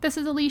This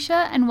is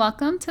Alicia, and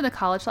welcome to the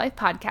College Life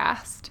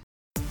Podcast.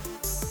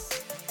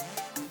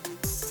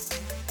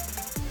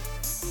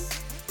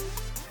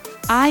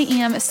 I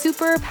am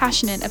super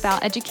passionate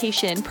about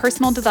education,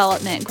 personal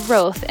development,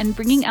 growth, and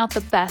bringing out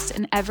the best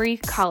in every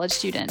college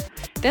student.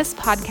 This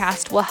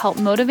podcast will help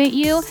motivate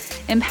you,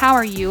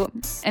 empower you,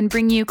 and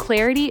bring you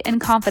clarity and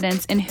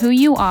confidence in who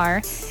you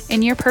are,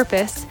 in your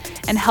purpose,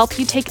 and help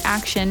you take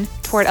action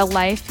toward a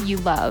life you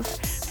love.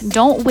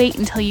 Don't wait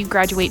until you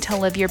graduate to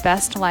live your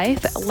best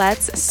life.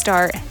 Let's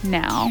start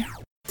now.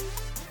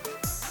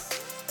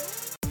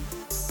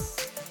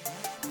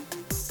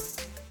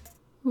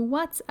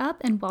 What's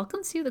up, and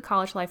welcome to the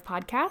College Life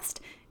Podcast.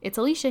 It's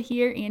Alicia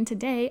here, and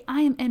today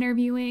I am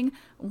interviewing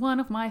one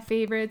of my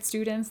favorite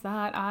students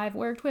that I've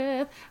worked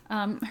with.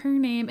 Her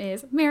name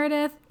is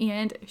Meredith,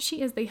 and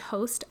she is the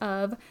host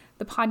of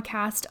the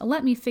podcast,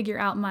 Let Me Figure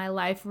Out My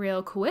Life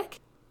Real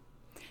Quick.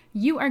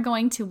 You are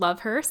going to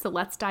love her, so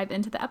let's dive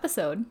into the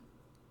episode.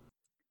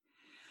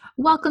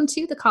 Welcome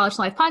to the College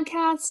Life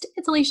Podcast.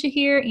 It's Alicia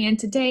here, and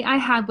today I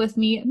have with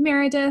me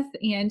Meredith,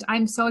 and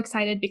I'm so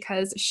excited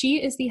because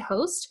she is the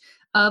host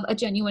of A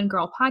Genuine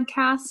Girl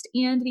podcast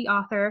and the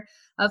author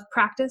of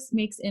Practice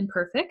Makes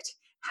Imperfect: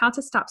 How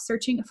to Stop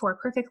Searching for a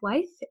Perfect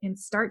Life and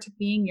Start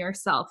Being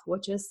Yourself,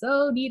 which is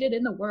so needed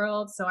in the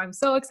world. So I'm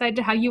so excited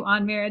to have you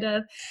on,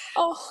 Meredith.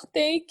 Oh,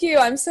 thank you.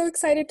 I'm so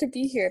excited to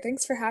be here.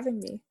 Thanks for having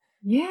me.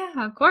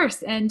 Yeah, of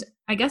course. And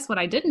I guess what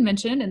I didn't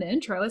mention in the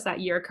intro is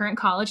that you're a current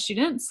college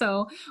student.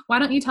 So why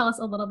don't you tell us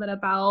a little bit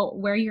about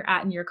where you're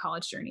at in your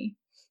college journey?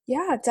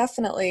 Yeah,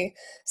 definitely.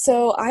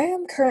 So I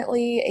am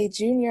currently a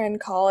junior in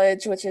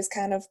college, which is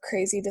kind of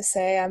crazy to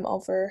say. I'm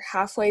over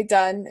halfway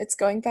done. It's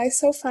going by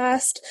so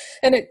fast,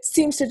 and it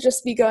seems to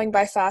just be going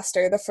by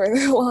faster the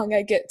further along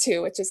I get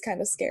to, which is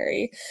kind of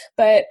scary.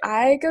 But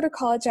I go to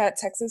college at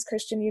Texas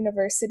Christian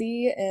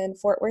University in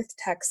Fort Worth,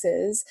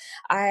 Texas.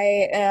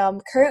 I am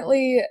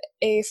currently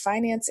a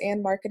finance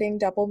and marketing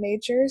double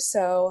major,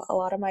 so a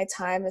lot of my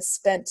time is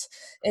spent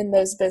in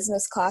those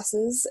business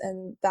classes,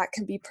 and that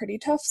can be pretty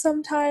tough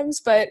sometimes,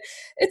 but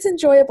it's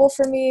enjoyable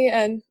for me.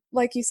 And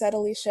like you said,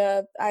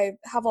 Alicia, I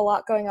have a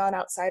lot going on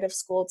outside of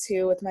school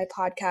too with my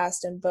podcast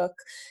and book,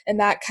 and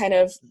that kind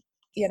of,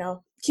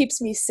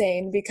 keeps me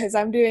sane because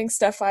I'm doing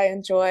stuff I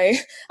enjoy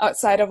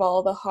outside of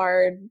all the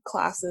hard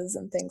classes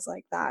and things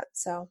like that.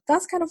 So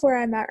that's kind of where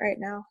I'm at right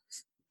now.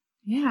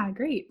 Yeah,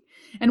 great.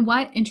 And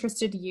what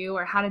interested you,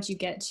 or how did you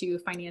get to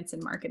finance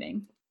and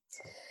marketing?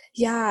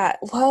 Yeah,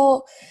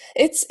 well,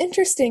 it's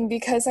interesting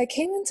because I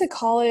came into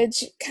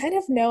college kind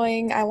of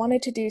knowing I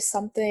wanted to do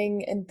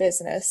something in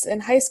business. In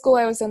high school,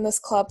 I was in this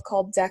club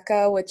called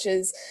DECA, which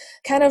is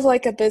kind of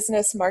like a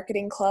business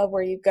marketing club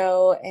where you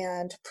go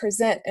and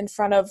present in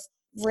front of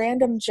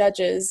random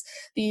judges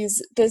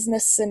these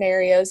business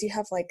scenarios. You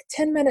have like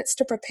 10 minutes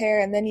to prepare,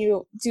 and then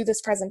you do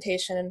this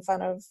presentation in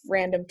front of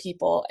random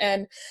people.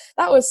 And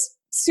that was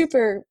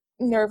super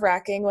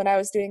nerve-wracking when I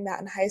was doing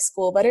that in high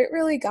school, but it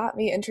really got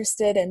me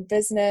interested in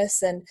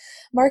business and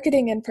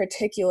marketing in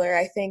particular.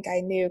 I think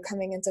I knew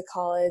coming into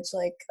college,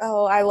 like,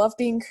 oh, I love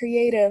being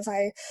creative.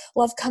 I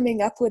love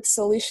coming up with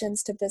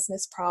solutions to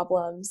business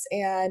problems.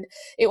 And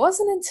it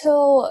wasn't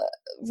until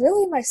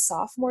really my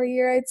sophomore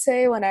year, I'd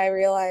say, when I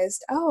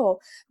realized, oh,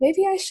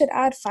 maybe I should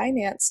add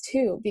finance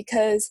too,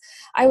 because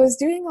I was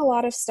doing a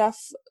lot of stuff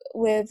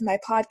with my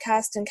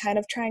podcast and kind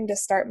of trying to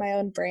start my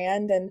own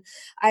brand. And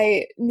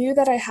I knew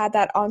that I had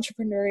that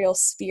entrepreneurial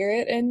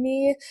spirit in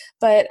me,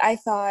 but I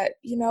thought,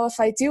 if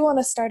I do want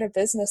to start a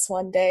business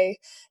one day,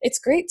 it's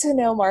great to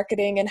know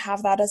marketing and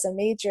have that as a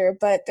major,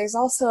 but there's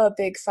also a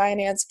big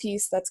finance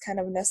piece that's kind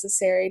of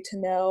necessary to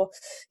know,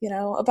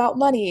 about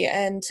money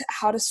and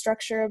how to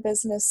structure a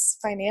business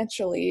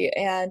financially.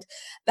 And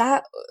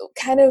that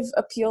kind of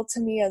appealed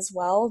to me as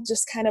well,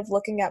 just kind of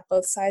looking at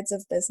both sides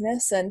of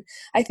business. And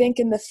I think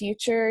in the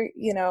future,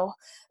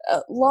 a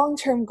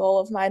long-term goal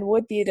of mine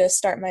would be to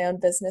start my own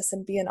business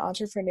and be an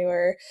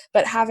entrepreneur,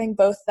 but having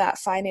both that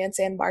finance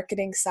and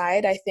marketing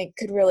side, I think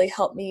could really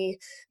help me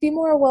be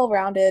more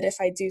well-rounded if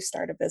I do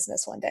start a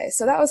business one day.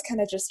 So that was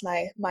kind of just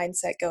my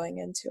mindset going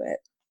into it.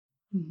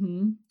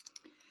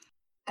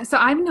 Mm-hmm. So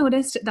I've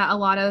noticed that a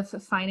lot of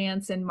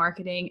finance and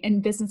marketing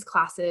and business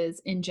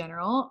classes in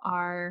general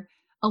are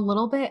a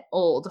little bit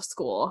old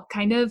school,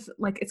 kind of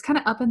like it's kind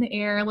of up in the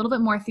air, a little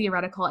bit more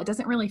theoretical. It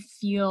doesn't really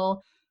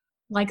feel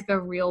like the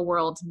real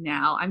world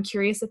now. I'm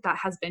curious if that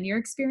has been your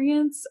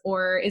experience,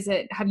 or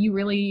have you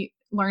really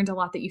learned a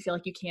lot that you feel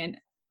like you can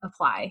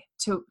apply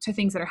to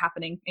things that are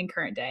happening in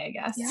current day, I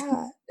guess?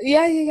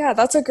 Yeah.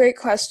 That's a great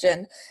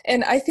question.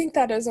 And I think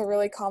that is a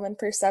really common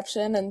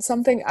perception and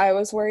something I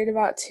was worried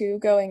about too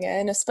going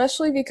in,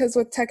 especially because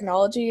with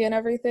technology and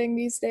everything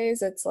these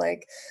days, it's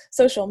like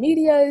social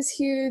media is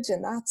huge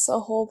and that's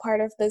a whole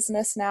part of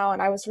business now.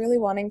 And I was really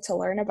wanting to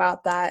learn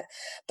about that.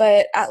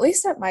 But at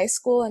least at my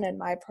school and in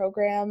my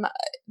program,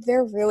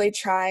 they're really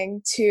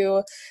trying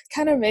to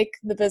kind of make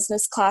the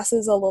business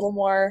classes a little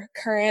more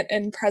current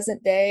and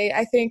present day.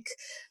 I think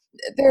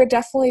there are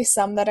definitely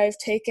some that I've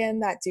taken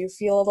that do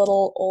feel a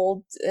little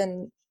old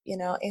and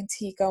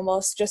antique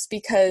almost, just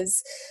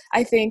because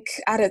I think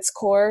at its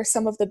core,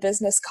 some of the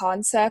business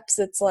concepts,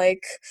 it's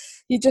like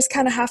you just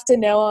kind of have to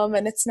know them,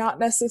 and it's not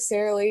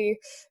necessarily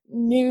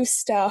new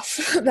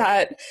stuff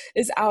that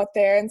is out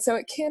there. And so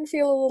it can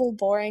feel a little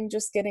boring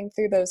just getting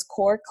through those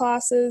core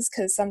classes,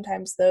 because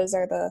sometimes those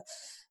are the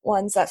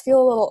ones that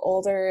feel a little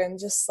older and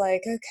just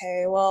like,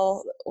 okay,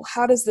 well,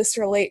 how does this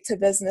relate to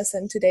business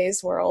in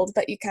today's world?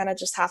 But you kind of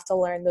just have to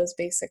learn those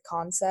basic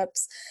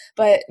concepts.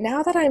 But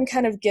now that I'm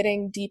kind of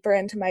getting deeper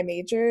into my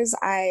majors,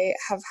 I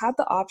have had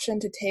the option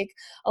to take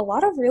a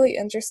lot of really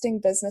interesting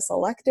business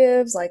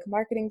electives like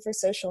marketing for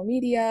social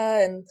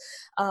media and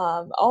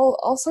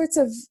all sorts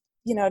of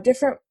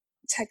different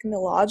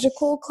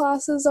technological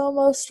classes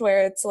almost,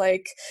 where it's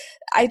like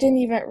I didn't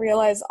even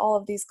realize all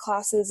of these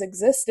classes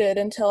existed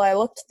until I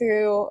looked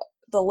through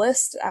the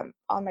list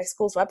on my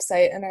school's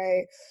website, and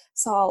I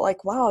saw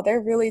like, wow,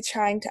 they're really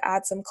trying to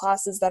add some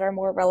classes that are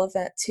more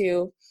relevant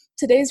to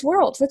today's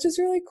world, which is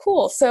really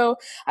cool. So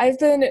I've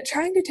been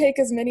trying to take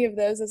as many of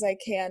those as I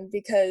can,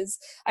 because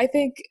I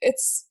think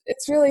it's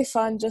really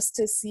fun just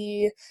to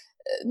see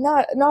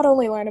not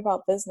only learn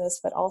about business,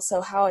 but also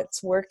how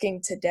it's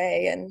working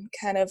today, and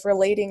kind of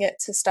relating it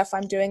to stuff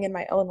I'm doing in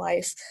my own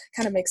life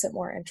kind of makes it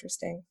more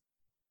interesting.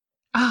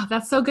 Oh,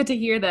 that's so good to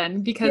hear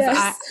then, because I,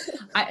 Yes.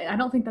 I, I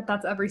don't think that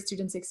that's every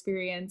student's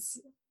experience.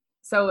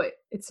 So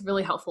it's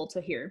really helpful to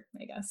hear,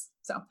 I guess.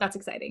 So that's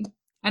exciting.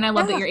 And I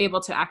love that Yeah. you're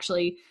able to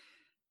actually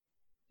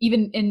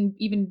even,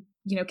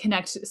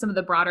 connect some of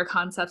the broader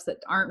concepts that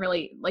aren't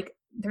really like,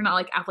 they're not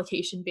like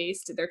application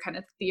based. They're kind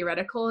of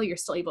theoretical. You're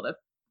still able to,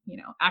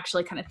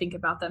 actually kind of think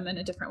about them in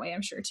a different way,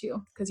 I'm sure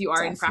too, because you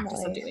are in practice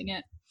of Definitely. doing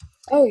it.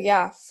 Oh,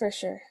 yeah, for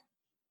sure.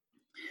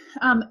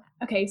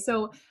 Okay,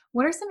 so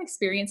what are some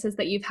experiences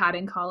that you've had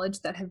in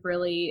college that have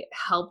really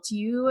helped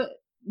you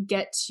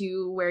get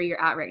to where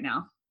you're at right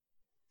now?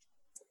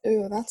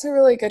 Ooh, that's a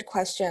really good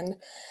question.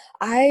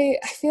 I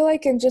feel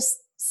like in just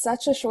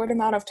such a short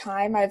amount of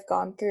time, I've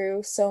gone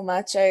through so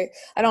much. I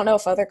don't know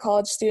if other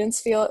college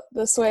students feel it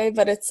this way,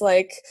 but it's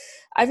like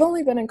I've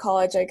only been in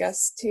college, I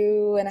guess,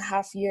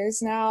 2.5 years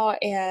now,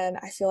 and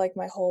I feel like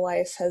my whole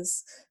life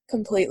has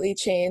completely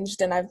changed,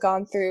 and I've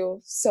gone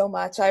through so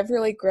much. I've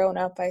really grown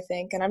up, I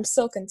think, and I'm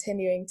still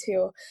continuing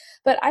to.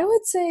 But I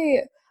would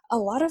say a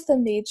lot of the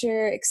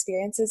major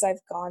experiences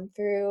I've gone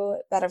through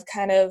that have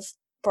kind of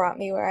brought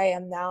me where I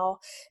am now,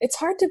 it's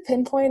hard to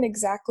pinpoint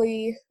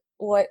exactly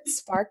what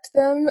sparked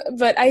them,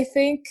 but I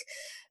think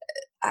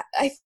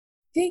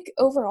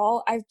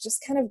overall I've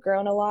just kind of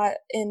grown a lot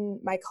in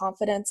my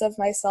confidence of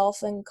myself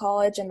in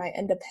college and my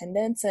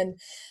independence. And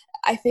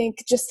I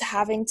think just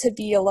having to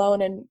be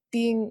alone and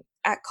being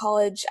at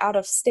college out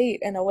of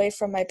state and away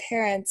from my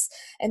parents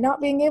and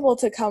not being able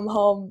to come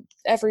home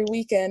every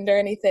weekend or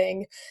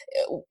anything,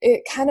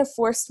 it kind of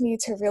forced me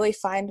to really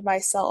find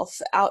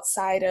myself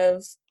outside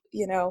of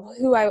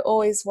who I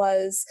always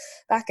was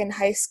back in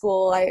high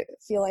school. I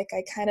feel like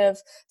I kind of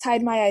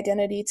tied my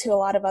identity to a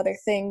lot of other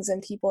things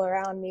and people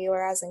around me,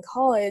 whereas in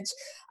college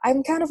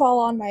I'm kind of all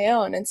on my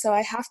own, and so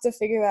I have to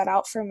figure that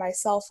out for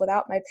myself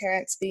without my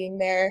parents being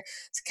there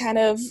to kind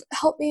of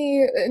help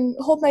me and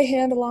hold my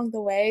hand along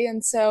the way.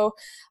 And so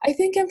I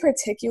think in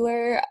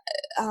particular,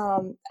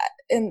 um,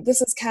 and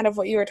this is kind of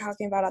what you were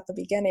talking about at the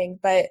beginning,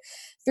 but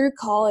through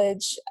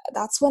college,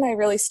 that's when I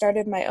really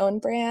started my own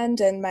brand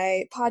and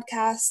my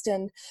podcast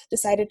and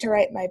decided to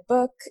write my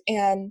book.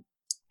 And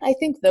I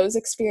think those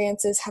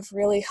experiences have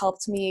really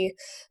helped me,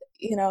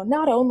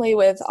 not only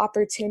with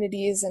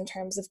opportunities in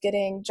terms of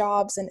getting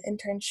jobs and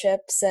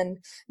internships and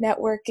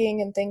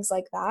networking and things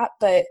like that,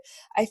 but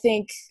I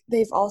think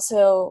they've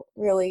also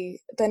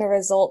really been a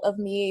result of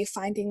me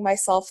finding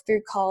myself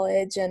through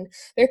college, and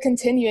they're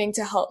continuing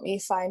to help me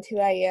find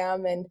who I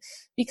am and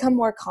become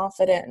more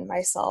confident in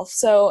myself.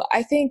 So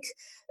I think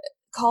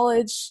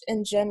college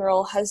in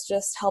general has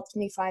just helped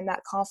me find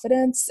that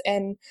confidence,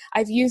 and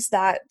I've used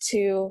that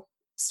to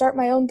start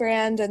my own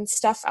brand and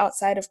stuff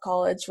outside of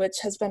college, which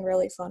has been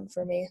really fun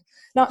for me.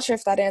 Not sure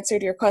if that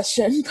answered your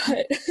question,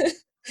 but Oh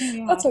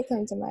yeah. that's what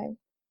comes to mind.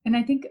 And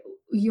I think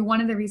you're one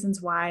of the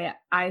reasons why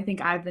I think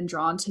I've been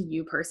drawn to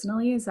you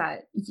personally is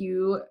that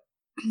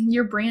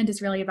your brand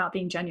is really about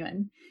being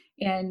genuine.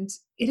 And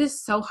it is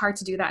so hard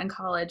to do that in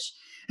college.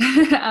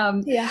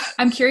 um, Yeah.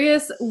 I'm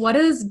curious, what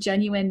does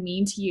genuine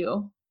mean to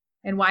you?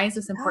 And why is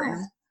this Yeah.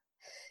 important?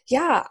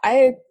 Yeah,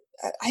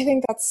 I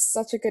think that's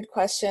such a good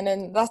question,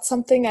 and that's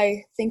something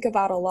I think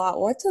about a lot.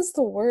 What does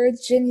the word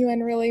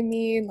genuine really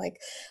mean? Like,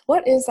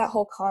 what is that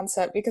whole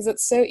concept? Because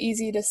it's so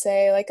easy to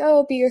say like,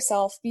 "Oh, be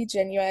yourself, be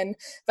genuine,"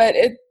 but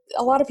it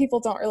a lot of people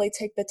don't really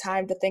take the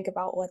time to think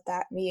about what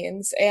that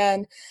means.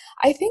 And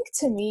I think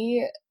to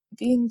me,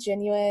 being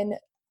genuine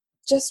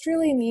just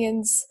really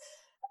means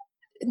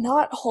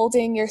not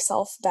holding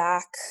yourself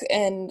back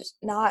and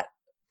not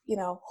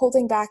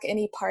holding back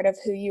any part of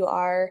who you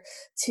are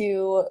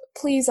to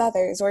please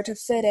others or to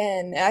fit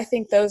in. And I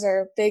think those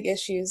are big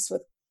issues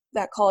with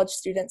that college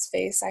students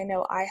face. I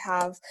know I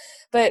have,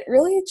 but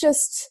really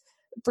just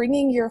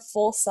bringing your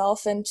full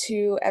self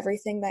into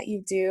everything that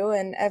you do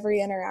and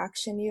every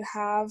interaction you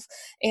have,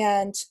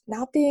 and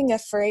not being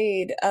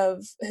afraid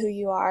of who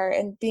you are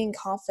and being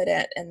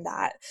confident in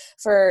that.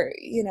 For,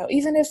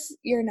 even if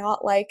you're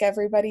not like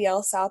everybody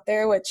else out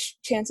there, which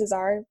chances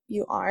are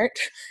you aren't,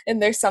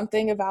 and there's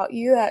something about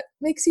you that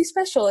makes you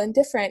special and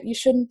different, you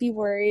shouldn't be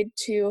worried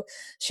to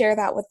share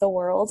that with the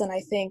world. And I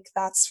think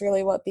that's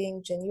really what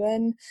being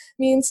genuine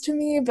means to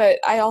me. But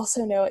I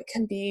also know it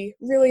can be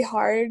really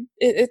hard.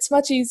 It's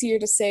much easier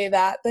to say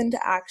that than to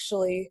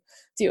actually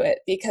do it,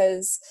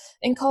 because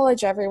in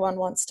college everyone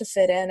wants to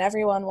fit in,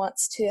 everyone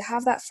wants to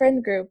have that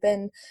friend group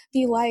and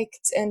be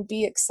liked and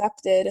be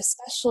accepted,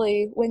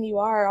 especially when you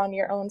are on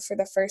your own for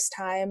the first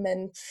time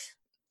and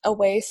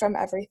away from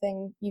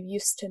everything you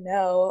used to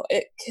know.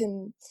 It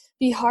can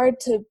be hard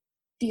to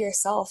be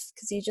yourself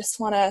because you just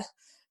want to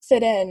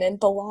fit in and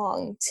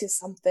belong to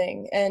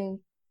something. And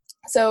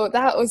so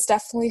that was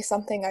definitely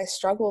something I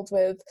struggled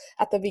with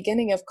at the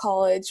beginning of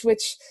college,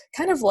 which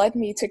kind of led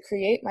me to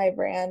create my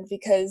brand,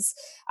 because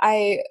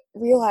I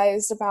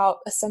realized about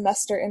a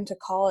semester into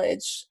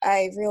college,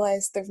 I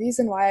realized the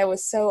reason why I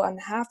was so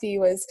unhappy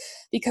was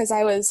because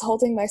I was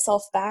holding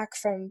myself back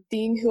from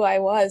being who I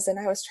was, and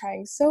I was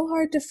trying so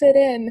hard to fit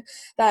in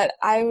that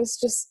I was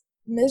just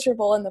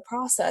miserable in the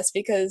process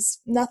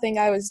because nothing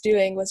I was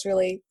doing was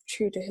really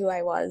true to who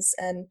I was.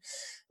 And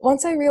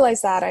once I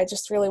realized that, I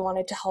just really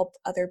wanted to help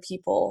other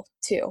people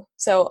too.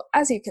 So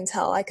as you can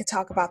tell, I could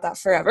talk about that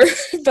forever,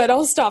 but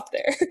I'll stop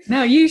there.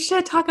 No, you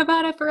should talk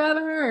about it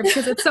forever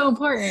because it's so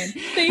important.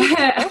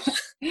 Thank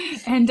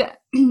you.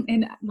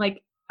 And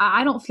like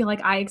I don't feel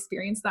like I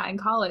experienced that in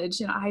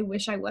college, and I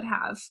wish I would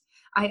have.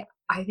 I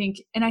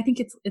think, and I think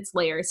it's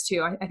layers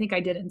too. I think I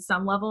did in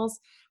some levels.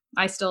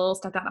 I still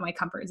stepped out of my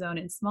comfort zone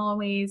in small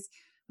ways.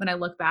 When I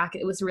look back,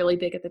 it was really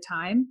big at the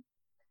time,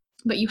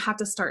 but you have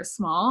to start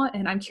small.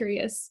 And I'm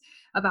curious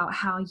about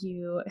how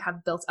you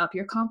have built up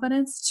your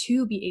confidence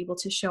to be able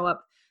to show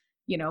up,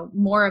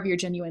 more of your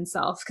genuine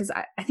self. Cause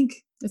I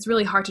think it's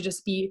really hard to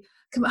just be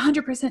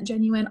 100%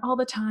 genuine all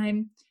the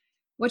time.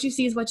 What you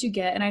see is what you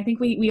get. And I think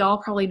we all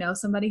probably know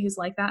somebody who's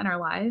like that in our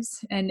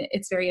lives, and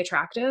it's very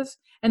attractive.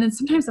 And then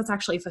sometimes that's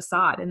actually a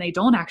facade and they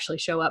don't actually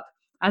show up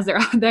as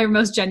their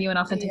most genuine,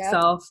 authentic Yep.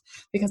 self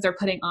because they're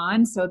putting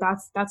on. So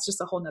that's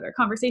just a whole nother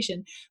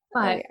conversation.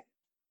 Oh, But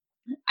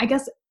yeah. I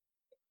guess,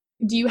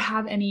 do you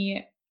have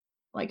any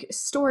like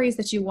stories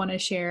that you want to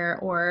share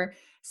or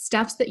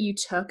steps that you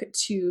took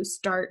to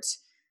start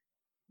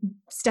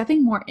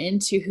stepping more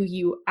into who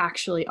you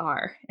actually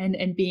are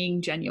and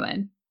being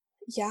genuine?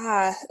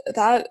 Yeah,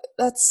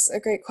 that's a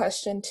great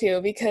question too,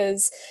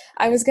 because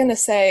I was gonna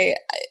say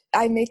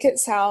I make it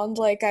sound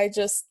like I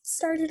just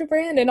started a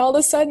brand and all of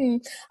a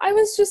sudden I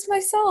was just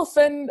myself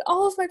and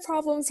all of my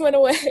problems went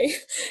away.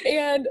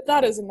 And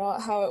that is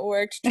not how it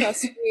worked.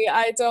 Trust me,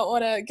 I don't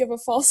want to give a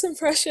false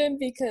impression,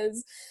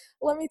 because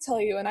let me tell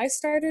you, when I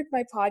started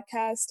my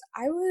podcast,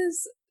 I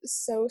was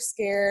so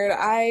scared.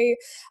 I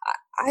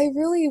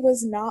really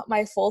was not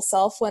my full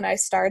self when I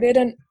started,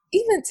 and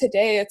even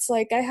today it's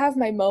like I have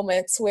my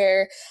moments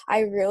where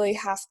I really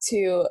have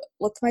to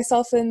look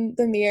myself in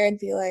the mirror and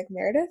be like,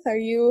 Meredith, are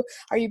you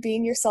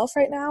being yourself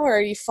right now, or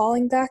are you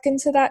falling back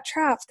into that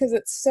trap? Because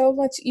it's so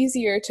much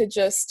easier to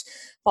just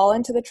fall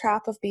into the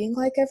trap of being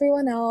like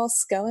everyone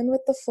else, going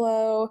with the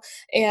flow.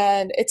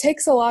 And it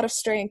takes a lot of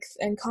strength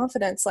and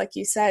confidence, like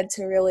you said,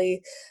 to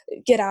really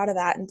get out of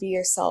that and be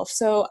yourself.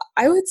 So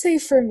I would say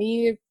for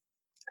me,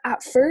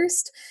 at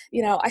first,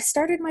 I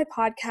started my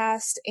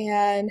podcast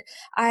and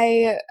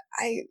I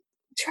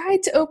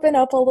tried to open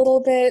up a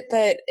little bit,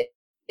 but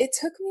it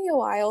took me a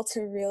while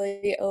to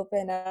really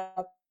open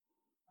up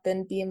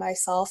and be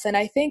myself. And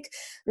I think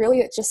really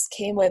it just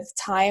came with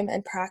time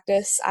and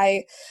practice.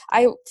 I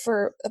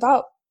for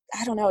about,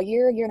 I don't know, a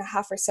year and a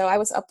half or so, I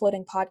was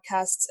uploading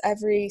podcasts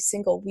every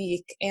single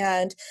week.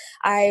 And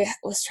I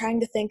was trying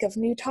to think of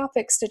new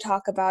topics to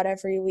talk about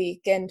every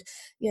week. And,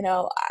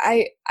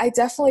 I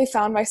definitely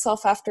found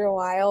myself after a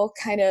while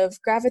kind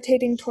of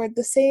gravitating toward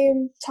the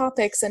same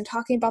topics and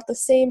talking about the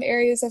same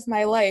areas of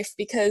my life,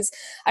 because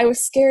I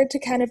was scared to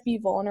kind of be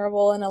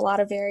vulnerable in a lot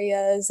of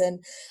areas.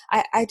 And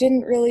I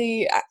didn't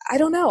really, I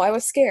don't know, I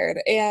was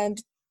scared.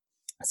 And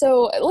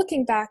so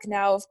looking back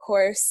now, of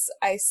course,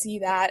 I see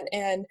that,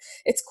 and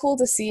it's cool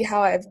to see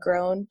how I've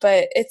grown,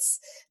 but it's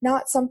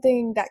not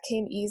something that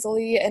came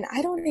easily. And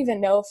I don't even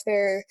know if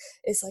there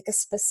is like a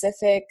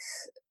specific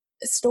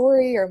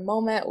story or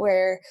moment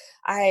where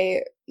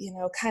I,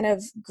 kind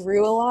of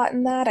grew a lot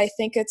in that. I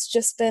think it's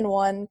just been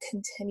one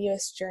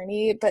continuous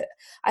journey. But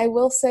I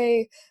will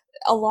say,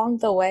 along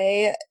the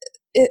way,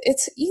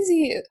 it's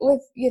easy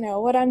with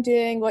what I'm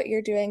doing, what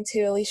you're doing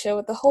too, Alicia,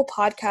 with the whole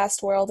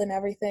podcast world and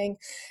everything.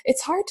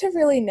 It's hard to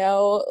really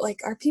know,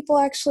 like, are people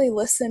actually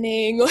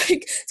listening?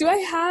 Like, do I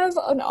have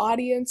an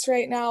audience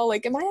right now?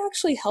 Like, am I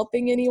actually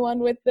helping anyone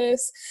with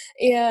this?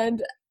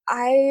 And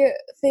I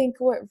think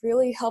what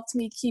really helped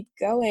me keep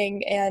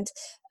going and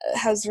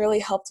has really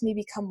helped me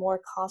become more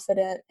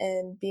confident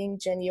in being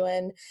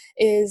genuine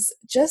is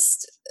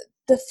just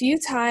the few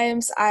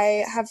times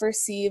I have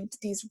received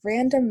these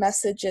random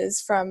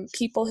messages from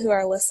people who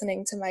are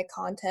listening to my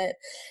content,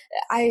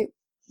 I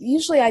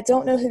usually I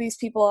don't know who these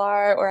people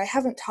are, or I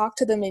haven't talked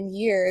to them in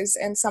years,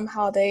 and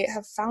somehow they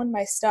have found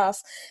my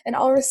stuff, and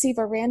I'll receive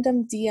a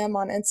random DM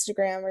on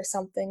Instagram or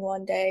something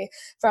one day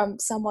from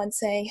someone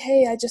saying,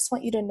 "Hey, I just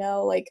want you to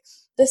know, like,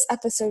 this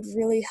episode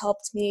really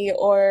helped me,"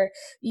 or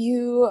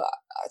 "You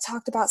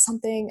talked about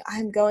something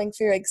I'm going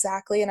through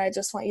exactly, and I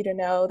just want you to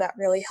know that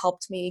really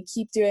helped me.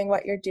 Keep doing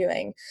what you're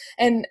doing."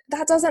 And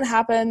that doesn't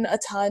happen a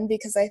ton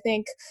because I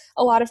think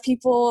a lot of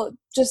people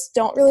just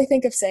don't really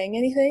think of saying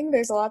anything.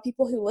 There's a lot of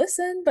people who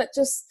listen, but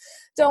just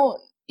don't,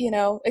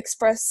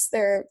 express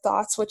their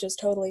thoughts, which is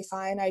totally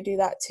fine. I do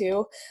that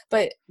too.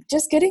 But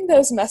just getting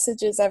those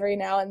messages every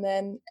now and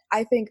then,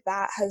 I think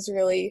that has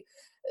really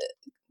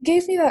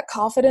gave me that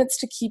confidence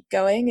to keep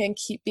going and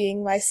keep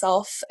being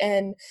myself.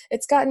 And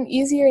it's gotten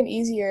easier and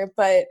easier.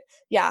 But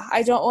yeah,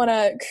 I don't want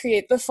to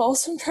create the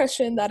false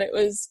impression that it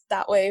was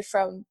that way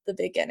from the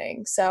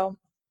beginning. So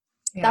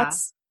Yeah.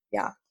 that's,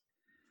 yeah,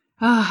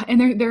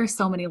 And there are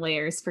so many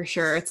layers for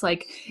sure. It's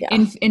like yeah.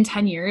 in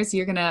 10 years,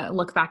 you're gonna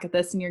look back at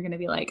this and you're gonna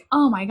be like,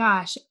 oh my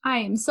gosh, I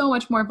am so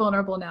much more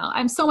vulnerable now.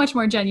 I'm so much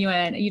more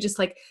genuine. You just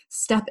like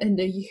step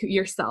into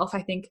yourself,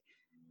 I think,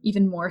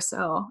 even more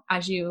so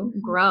as you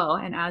Mhm. grow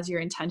and as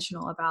you're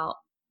intentional about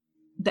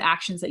the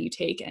actions that you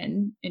take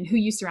and who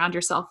you surround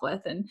yourself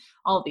with and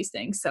all of these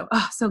things. So,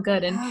 so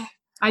good. And Yeah,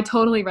 I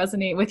totally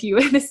resonate with you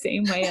in the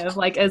same way of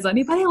like, is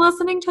anybody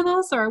listening to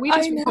this, or are we I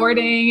just know.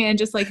 recording and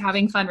just like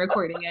having fun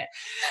recording it?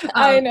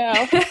 I Um,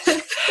 know.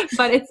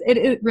 but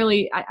it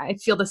really, I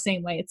feel the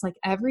same way. It's like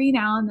every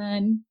now and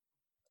then,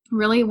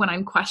 really, when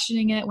I'm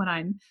questioning it, when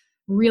I'm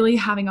really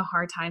having a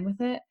hard time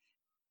with it,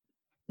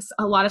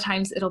 a lot of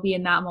times it'll be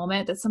in that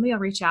moment that somebody will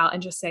reach out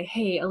and just say,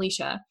 hey,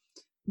 Alicia,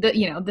 that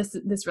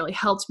this really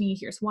helped me,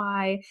 here's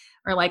why.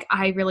 Or like,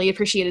 I really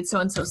appreciated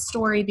so and so's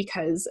story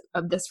because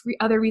of this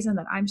other reason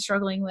that I'm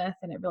struggling with,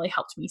 and it really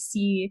helped me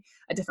see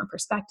a different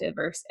perspective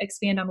or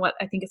expand on what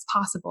I think is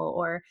possible,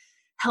 or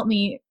help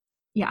me,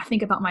 yeah,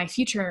 think about my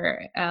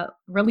future,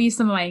 release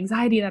some of my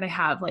anxiety that I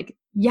have. Like,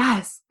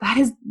 yes, that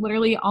is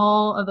literally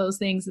all of those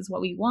things is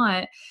what we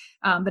want.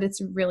 But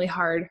it's really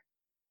hard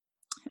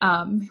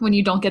when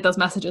you don't get those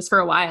messages for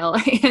a while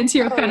and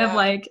you're Oh kind of yeah.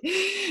 like,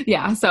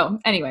 yeah. So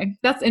anyway,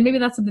 and maybe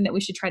that's something that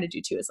we should try to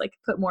do too, is like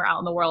put more out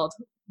in the world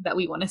that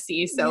we want to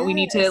see. So we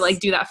need to like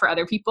Yes. do that for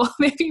other people,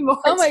 maybe more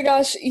Oh my too.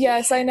 gosh,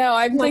 yes, I know.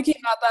 I'm Like,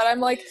 thinking about that. I'm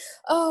like,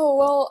 oh,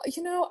 well,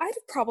 I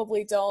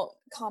probably don't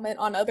comment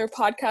on other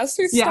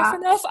podcasters' stuff yeah,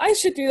 enough. I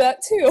should do that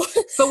too.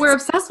 but we're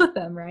obsessed with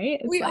them, right?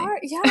 It's We like, are,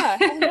 yeah,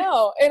 I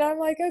know. And I'm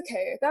like,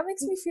 okay, that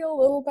makes me feel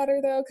a little better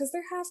though, because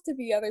there have to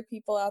be other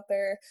people out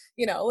there,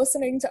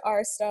 listening to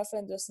our stuff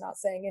and just not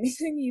saying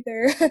anything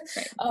either.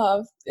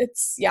 right.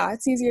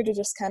 It's easier to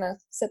just kind of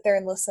sit there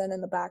and listen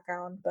in the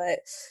background. But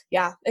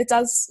yeah, it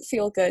does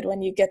feel good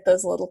when you get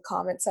those little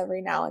comments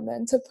every now and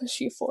then to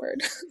push you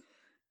forward.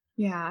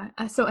 Yeah.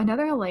 So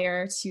another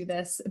layer to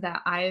this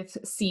that I've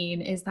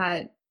seen is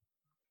that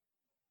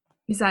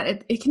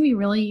it can be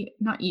really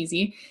not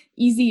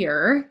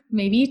easier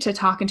maybe to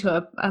talk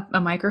into a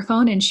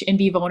microphone and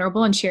be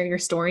vulnerable and share your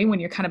story when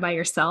you're kind of by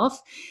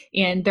yourself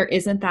and there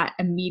isn't that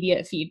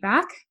immediate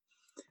feedback,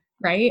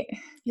 right?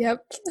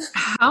 Yep.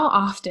 How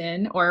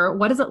often, or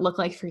what does it look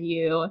like for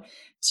you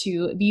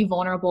to be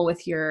vulnerable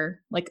with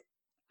your, like,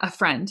 a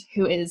friend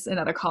who is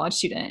another college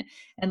student,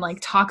 and like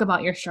talk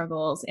about your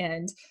struggles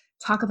and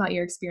talk about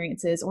your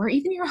experiences, or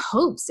even your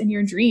hopes and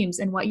your dreams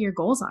and what your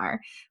goals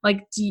are?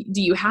 Like, do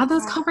you have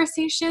those Yeah.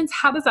 conversations?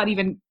 How does that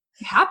even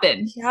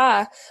happen?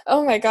 Yeah.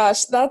 Oh my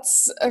gosh,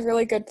 that's a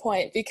really good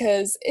point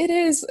because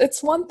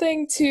it's one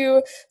thing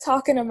to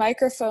talk in a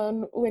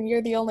microphone when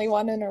you're the only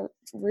one in a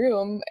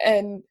room.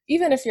 And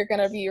even if you're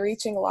going to be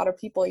reaching a lot of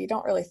people, you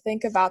don't really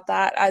think about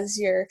that as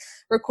you're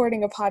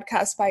recording a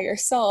podcast by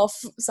yourself,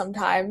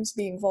 sometimes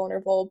being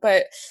vulnerable.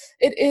 But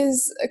it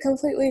is a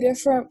completely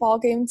different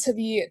ballgame to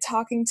be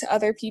talking to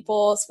other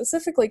people,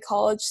 specifically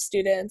college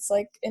students,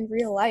 like in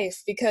real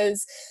life,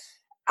 because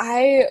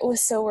I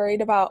was so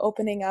worried about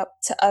opening up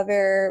to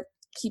other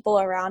people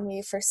around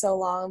me for so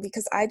long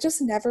because I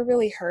just never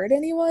really heard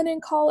anyone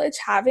in college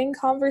having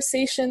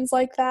conversations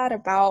like that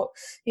about,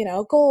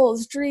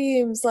 goals,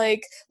 dreams,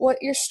 like what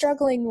you're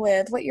struggling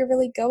with, what you're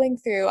really going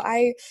through.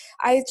 I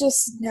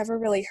just never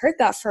really heard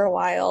that for a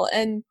while.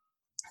 And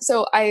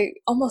so I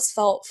almost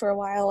felt for a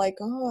while like,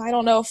 oh, I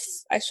don't know if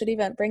I should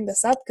even bring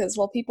this up because,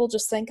 well, people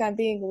just think I'm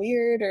being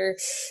weird, or,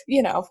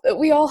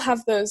 we all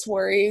have those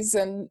worries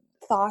and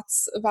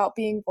thoughts about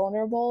being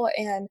vulnerable.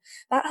 And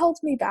that held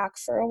me back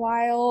for a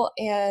while.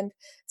 And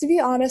to be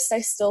honest,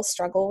 I still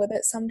struggle with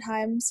it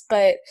sometimes.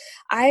 But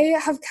I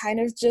have kind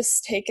of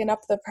just taken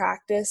up the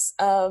practice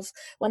of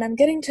when I'm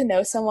getting to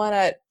know someone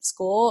at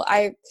school,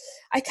 I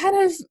kind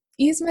of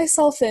ease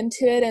myself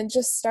into it and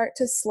just start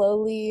to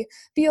slowly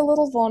be a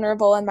little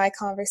vulnerable in my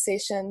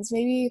conversations.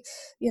 Maybe,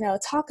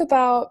 talk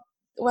about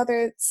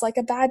whether it's like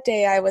a bad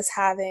day I was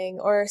having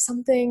or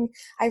something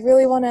I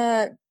really want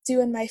to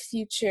do in my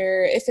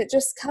future, if it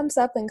just comes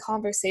up in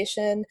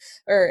conversation,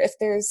 or if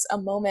there's a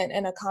moment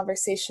in a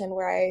conversation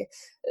where I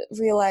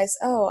realize,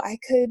 oh, I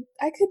could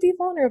be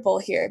vulnerable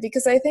here,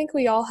 because I think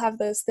we all have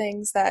those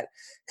things that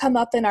come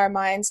up in our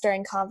minds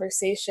during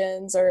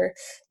conversations, or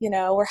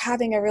we're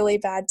having a really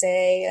bad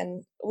day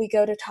and we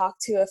go to talk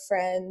to a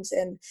friend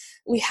and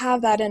we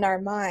have that in our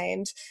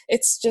mind.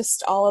 It's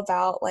just all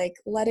about like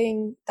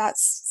letting that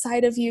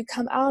side of you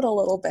come out a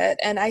little bit.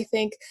 And I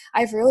think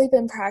I've really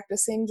been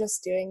practicing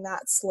just doing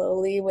that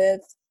slowly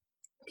with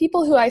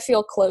people who I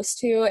feel close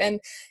to, and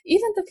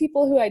even the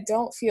people who I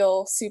don't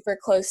feel super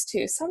close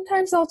to.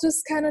 Sometimes I'll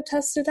just kind of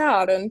test it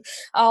out, and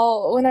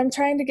when I'm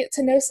trying to get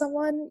to know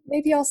someone,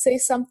 maybe I'll say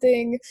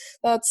something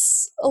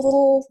that's a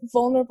little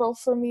vulnerable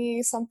for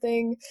me,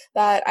 something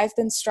that I've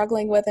been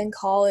struggling with in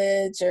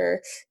college,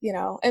 or,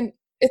 and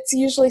it's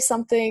usually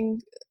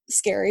something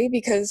scary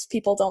because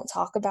people don't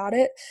talk about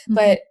it. Mm-hmm.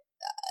 But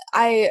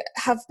I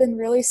have been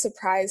really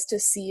surprised to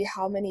see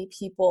how many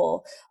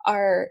people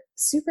are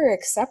super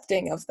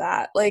accepting of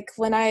that. Like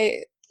when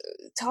I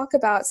talk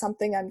about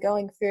something I'm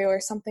going through or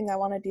something I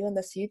want to do in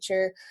the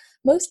future,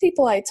 most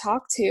people I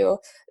talk to,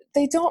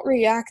 they don't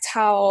react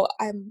how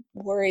I'm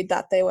worried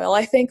that they will.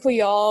 I think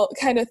we all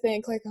kind of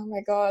think like, oh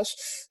my gosh,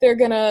 they're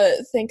gonna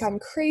think I'm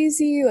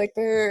crazy, like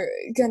they're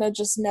gonna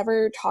just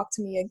never talk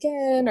to me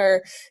again,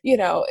 or,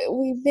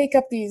 we make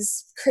up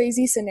these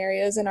crazy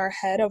scenarios in our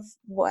head of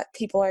what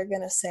people are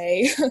gonna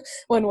say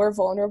when we're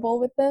vulnerable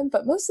with them.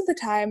 But most of the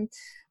time,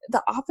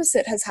 the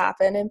opposite has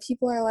happened, and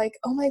people are like,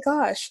 oh my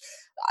gosh,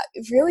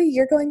 really,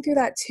 you're going through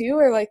that too?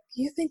 Or like,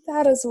 you think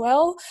that as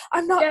well?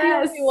 I'm not the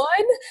Yes. only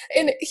one.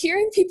 And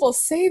hearing people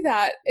say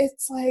that,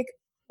 it's like,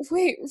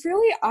 wait,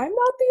 really, I'm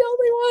not the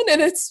only one?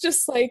 And it's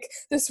just like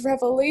this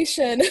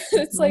revelation.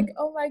 It's like,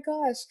 Mm-hmm. oh my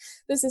gosh,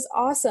 this is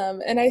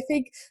awesome. And I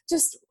think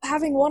just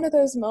having one of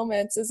those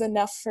moments is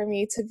enough for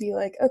me to be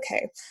like,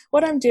 okay,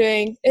 what I'm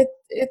doing,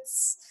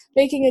 it's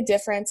making a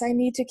difference. I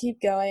need to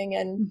keep going.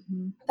 And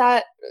Mm-hmm.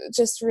 that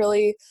just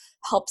really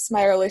helps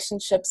my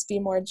relationships be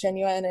more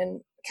genuine,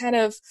 and kind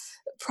of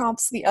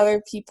prompts the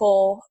other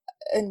people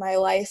in my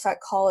life at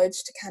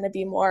college to kind of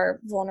be more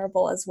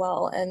vulnerable as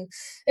well. And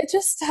it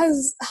just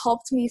has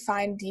helped me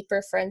find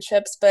deeper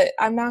friendships, but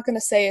I'm not going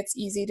to say it's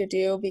easy to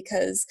do,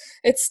 because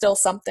it's still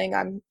something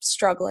I'm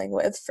struggling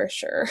with for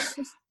sure.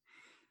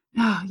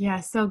 Oh, yeah,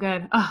 so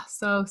good. Oh,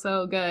 so,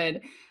 so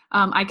good.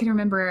 I can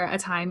remember a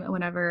time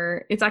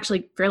whenever it's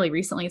actually fairly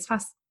recently, it's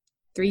past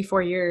 3,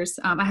 4 years.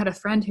 I had a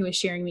friend who was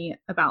sharing me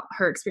about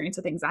her experience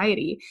with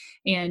anxiety.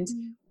 And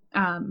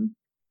um,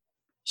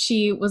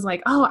 she was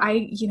like, oh,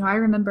 I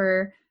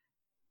remember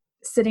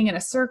sitting in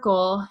a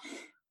circle.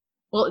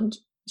 Well,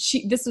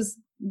 this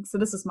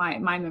was my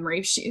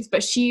memory.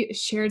 But she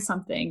shared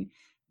something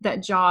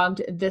that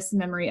jogged this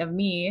memory of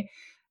me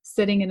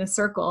sitting in a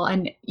circle.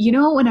 And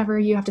whenever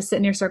you have to sit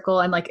in your circle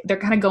and like they're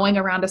kind of going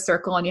around a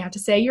circle and you have to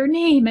say your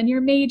name and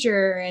your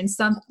major and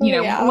some, Oh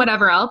yeah.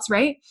 whatever else,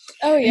 right?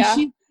 Oh And yeah.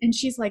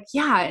 she's like,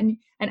 yeah, and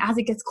as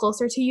it gets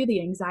closer to you,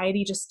 the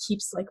anxiety just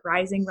keeps like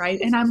rising,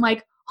 right? And I'm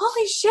like,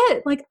 holy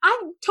shit, like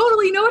I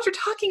totally know what you're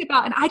talking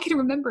about. And I can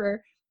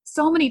remember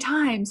so many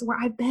times where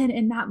I've been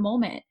in that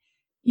moment,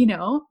 you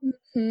know?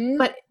 Hmm.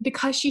 But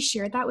because she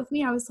shared that with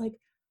me, I was like,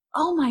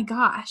 oh my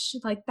gosh,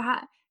 like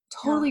that Yeah.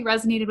 totally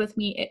resonated with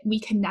me. We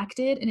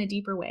connected in a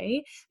deeper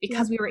way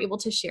because Yep. we were able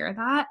to share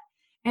that.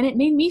 And it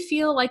made me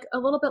feel like a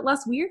little bit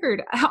less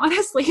weird,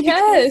 honestly, because,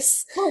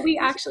 Yes. well, we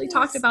actually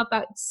talked Yes. about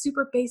that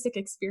super basic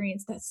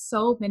experience that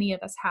so many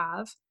of us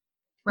have,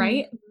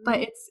 right? But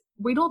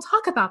Hmm. we don't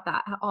talk about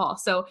that at all.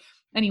 So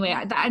anyway,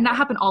 and that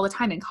happened all the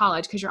time in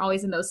college because you're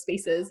always in those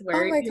spaces Oh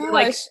where my you're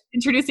like gosh.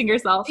 introducing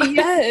yourself.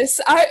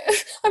 Yes,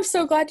 I'm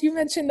so glad you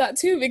mentioned that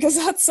too, because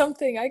that's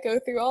something I go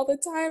through all the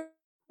time.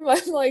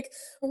 I'm like,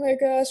 oh my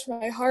gosh,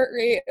 my heart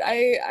rate.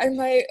 I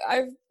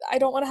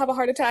don't want to have a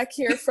heart attack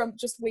here from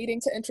just waiting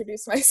to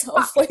introduce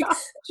myself. Like, it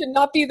should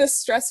not be this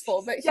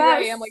stressful, but here I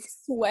Yes. am, like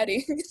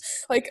sweating.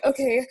 Like,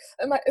 okay,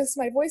 is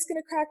my voice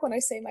gonna crack when I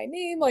say my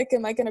name? Like,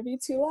 am I gonna be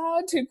too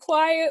loud, too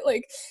quiet?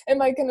 Like,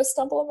 am I gonna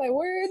stumble on my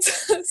words?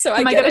 So I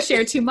Am I get going to it.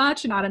 share too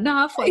much, not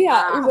enough? Like,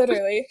 Yeah,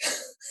 literally.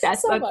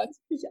 yes, So much.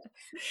 yeah.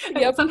 And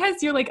Yep.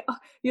 sometimes you're like, oh,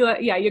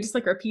 yeah, you're just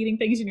like repeating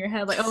things in your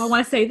head, like, oh, I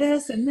want to say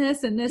this and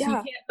this and this, and you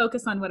Yeah. can't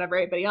focus on whatever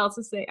everybody else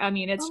is saying. I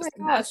mean, it's Oh my just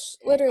a mess.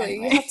 gosh, literally,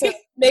 you Anyway, have to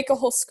make a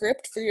whole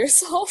script for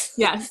yourself.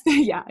 yes,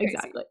 yeah, Crazy.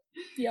 exactly.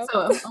 Yep.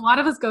 So a lot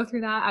of us go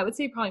through that. I would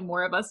say probably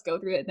more of us go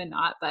through it than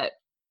not, but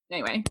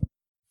anyway.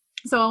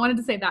 So I wanted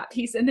to say that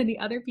piece, and then the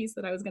other piece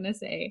that I was going to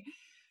say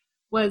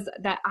was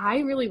that I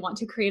really want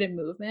to create a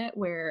movement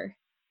where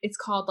it's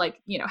called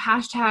like,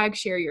 hashtag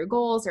share your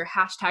goals or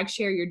hashtag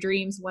share your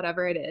dreams,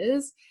 whatever it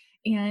is.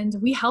 And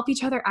we help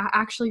each other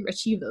actually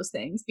achieve those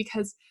things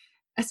because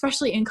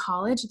especially in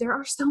college, there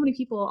are so many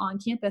people on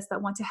campus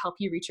that want to help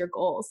you reach your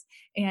goals.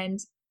 And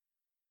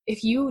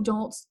if you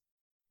don't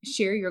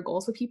share your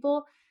goals with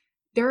people,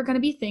 there are going to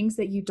be things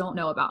that you don't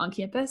know about on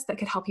campus that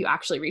could help you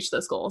actually reach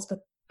those goals.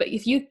 But But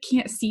if you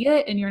can't see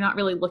it and you're not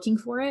really looking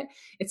for it,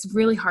 it's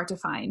really hard to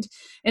find.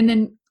 And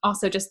then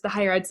also just the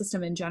higher ed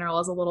system in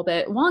general is a little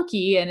bit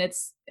wonky, and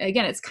it's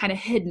kind of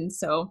hidden.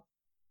 So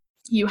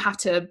you have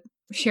to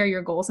share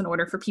your goals in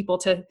order for people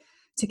to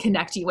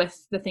connect you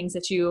with the things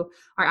that you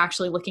are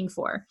actually looking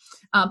for.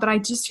 But I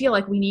just feel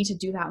like we need to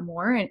do that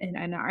more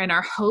in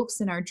our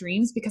hopes and our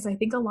dreams, because I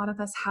think a lot of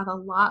us have a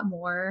lot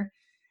more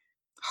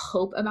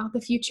hope about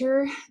the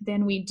future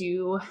than we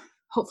do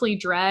hopefully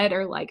dread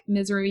or like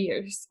misery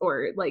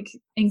or like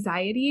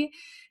anxiety.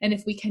 And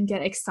if we can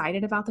get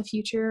excited about the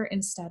future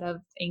instead of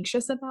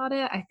anxious about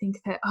it, I think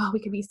that we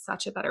could be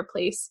such a better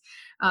place,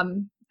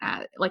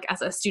 like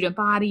as a student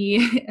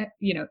body,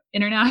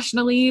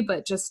 internationally,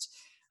 but just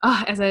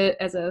as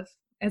a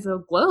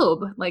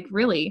globe, like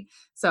really.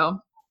 So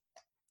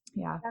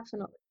yeah.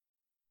 Definitely.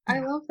 I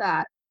Yeah. love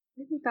that.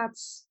 I think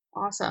that's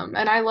awesome.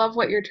 And I love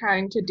what you're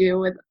trying to do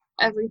with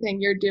everything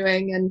you're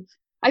doing. And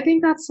I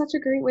think that's such a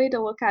great way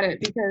to look at it,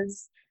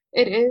 because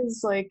it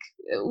is like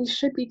we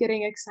should be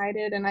getting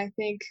excited. And I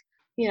think,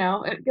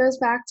 it goes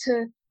back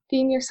to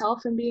being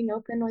yourself and being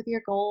open with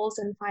your goals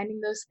and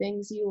finding those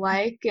things you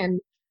like.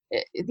 And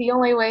the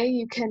only way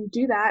you can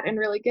do that and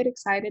really get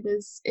excited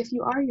is if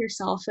you are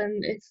yourself,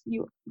 and if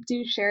you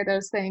do share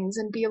those things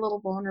and be a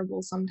little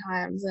vulnerable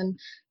sometimes. And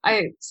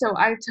I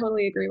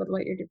totally agree with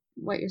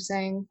what you're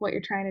saying, what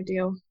you're trying to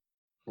do.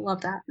 I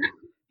love that.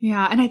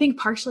 Yeah. And I think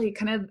partially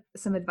kind of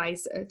some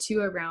advice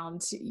too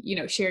around,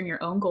 sharing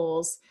your own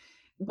goals.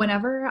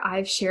 Whenever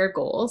I've shared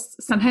goals,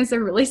 sometimes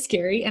they're really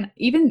scary. And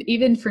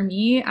even for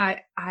me,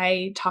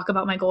 I talk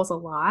about my goals a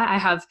lot. I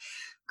have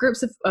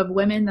groups of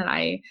women that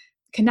I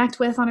connect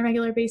with on a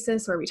regular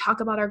basis, where we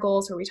talk about our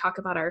goals, where we talk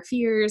about our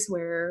fears,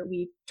 where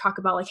we talk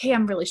about like, hey,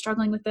 I'm really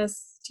struggling with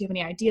this. Do you have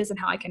any ideas on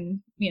how I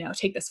can,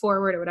 take this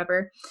forward or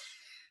whatever?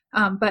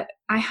 But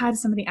I had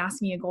somebody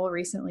ask me a goal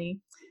recently,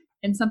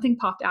 and something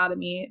popped out of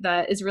me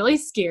that is really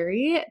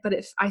scary, but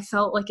if I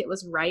felt like it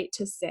was right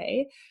to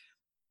say.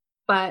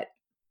 But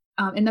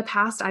in the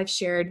past, I've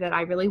shared that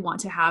I really want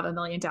to have 1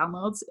 million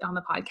downloads on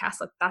the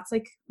podcast. Like that's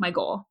like my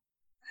goal.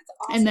 That's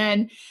awesome. And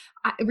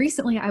then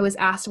recently I was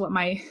asked what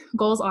my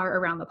goals are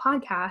around the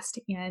podcast.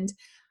 And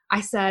I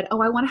said, I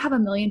want to have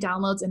 1 million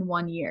downloads in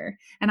 1 year.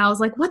 And I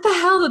was like, what the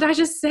hell did I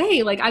just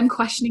say? Like, I'm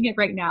questioning it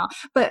right now,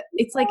 but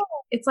it's like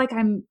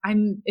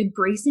I'm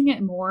embracing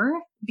it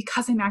more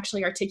because I'm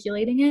actually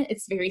articulating it.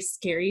 It's very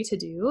scary to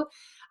do.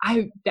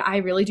 I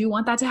really do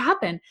want that to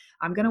happen.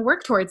 I'm going to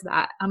work towards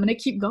that. I'm going to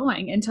keep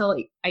going until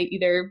I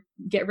either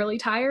get really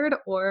tired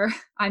or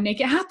I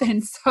make it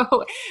happen.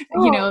 So,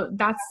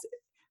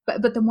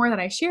 but the more that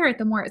I share it,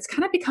 the more it's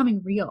kind of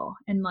becoming real.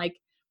 And like,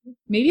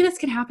 maybe this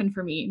can happen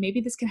for me. Maybe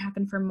this can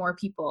happen for more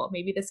people.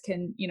 Maybe this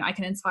can, I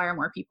can inspire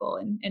more people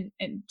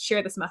and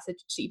share this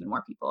message to even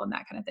more people and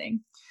that kind of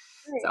thing.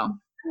 Right. So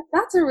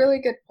That's a really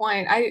good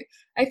point. I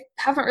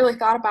haven't really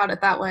thought about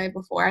it that way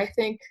before. I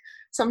think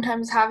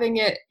sometimes having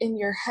it in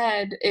your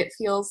head, it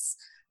feels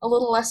a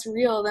little less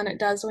real than it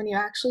does when you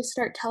actually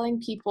start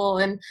telling people,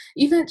 and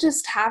even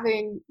just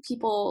having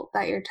people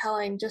that you're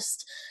telling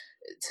just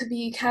to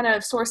be kind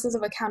of sources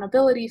of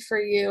accountability for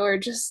you, or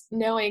just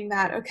knowing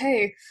that,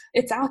 okay,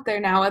 it's out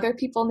there now. Other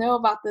people know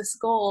about this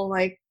goal.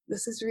 Like,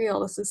 this is real.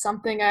 This is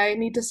something I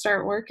need to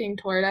start working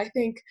toward. I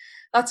think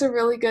that's a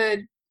really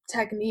good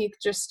technique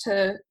just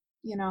to,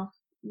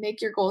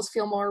 make your goals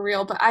feel more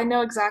real. But I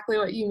know exactly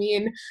what you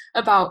mean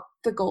about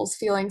the goals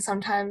feeling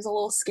sometimes a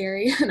little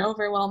scary and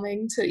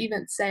overwhelming to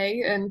even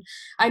say. And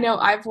I know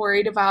I've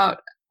worried about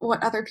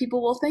what other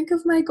people will think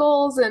of my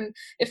goals, and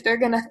if they're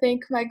going to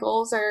think my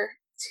goals are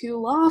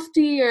too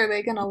lofty, or are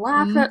they going to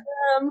laugh at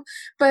them.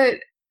 But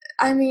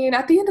I mean,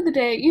 at the end of the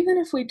day, even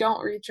if we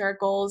don't reach our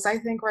goals, I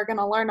think we're going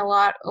to learn a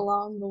lot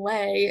along the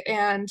way.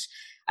 And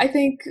I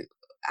think,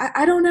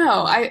 I don't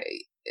know,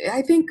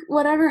 I think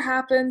whatever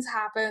happens,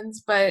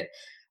 but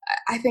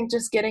I think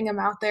just getting them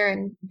out there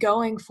and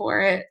going for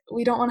it,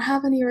 we don't want to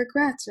have any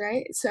regrets,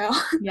 right? So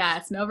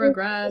yes, no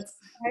regrets.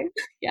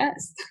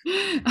 Yes.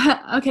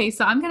 Okay,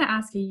 so I'm going to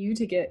ask you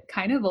to get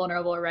kind of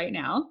vulnerable right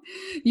now.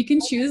 You can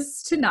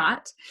choose to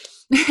not,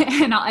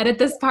 and I'll edit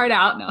this part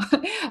out.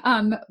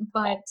 No,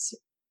 but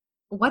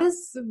what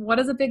is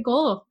a big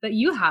goal that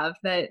you have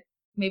that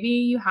maybe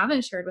you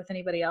haven't shared with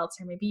anybody else,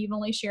 or maybe you've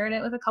only shared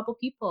it with a couple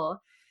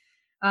people?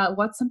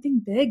 What's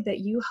something big that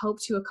you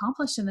hope to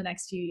accomplish in the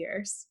next few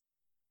years?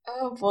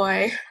 Oh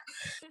boy.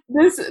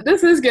 This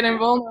is getting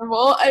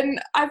vulnerable, and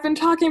I've been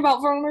talking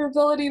about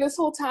vulnerability this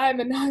whole time,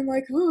 and now I'm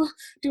like, ooh,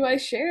 do I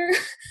share?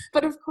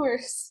 But of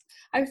course,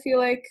 I feel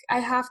like I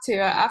have to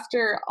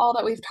after all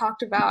that we've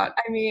talked about.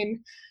 I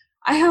mean,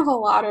 I have a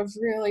lot of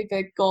really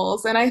big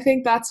goals, and I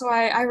think that's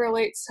why I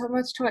relate so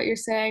much to what you're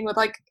saying with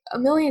like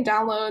 1 million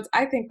downloads.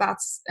 I think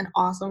that's an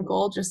awesome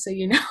goal, just so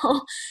you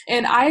know.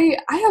 And I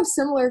have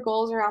similar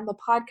goals around the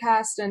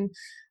podcast and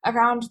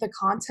around the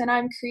content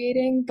I'm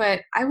creating,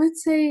 but I would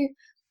say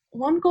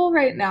one goal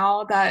right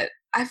now that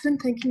I've been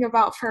thinking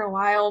about for a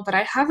while, but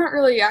I haven't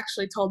really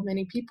actually told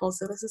many people,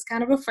 so this is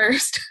kind of a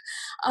first.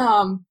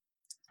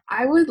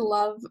 I would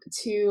love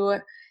to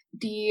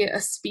be a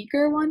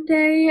speaker one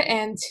day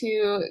and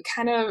to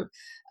kind of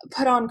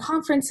put on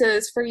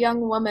conferences for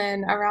young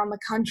women around the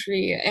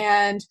country.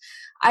 And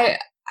I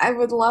I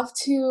would love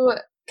to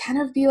kind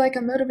of be like a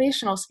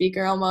motivational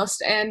speaker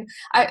almost. And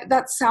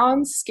that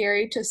sounds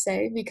scary to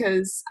say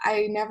because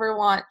I never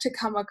want to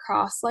come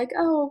across like,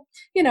 oh,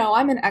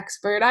 I'm an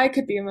expert. I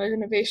could be a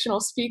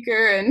motivational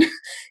speaker and,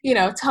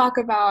 talk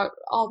about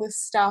all this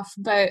stuff.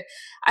 But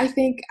I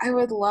think I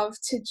would love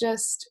to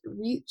just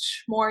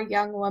reach more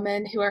young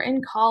women who are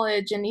in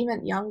college and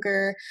even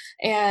younger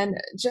and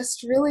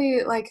just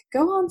really like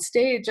go on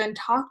stage and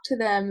talk to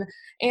them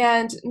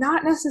and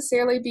not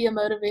necessarily be a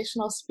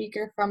motivational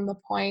speaker from the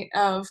point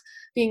of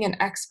being an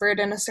expert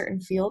in a certain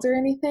field or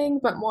anything,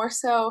 but more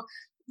so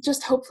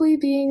just hopefully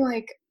being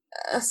like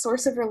a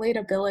source of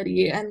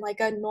relatability and like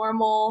a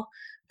normal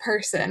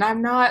person.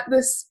 I'm not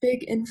this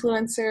big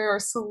influencer or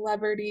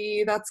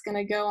celebrity that's going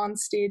to go on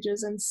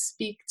stages and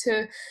speak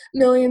to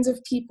millions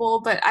of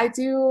people, but I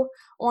do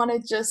want to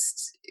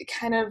just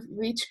kind of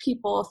reach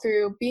people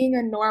through being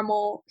a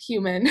normal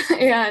human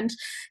and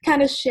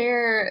kind of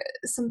share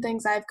some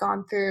things I've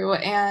gone through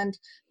and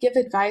give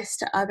advice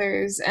to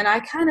others. And I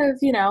kind of,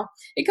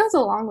 it goes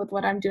along with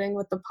what I'm doing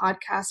with the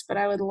podcast, but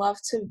I would love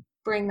to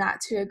bring that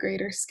to a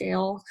greater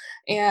scale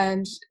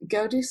and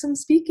go do some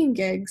speaking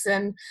gigs.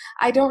 And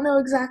I don't know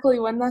exactly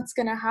when that's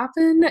going to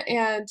happen.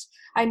 And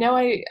I know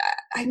I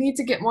need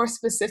to get more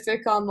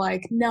specific on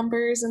like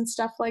numbers and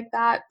stuff like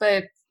that.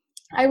 But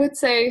I would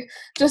say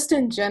just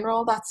in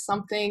general, that's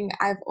something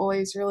I've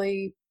always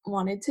really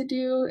wanted to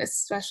do,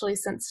 especially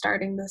since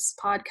starting this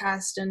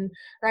podcast and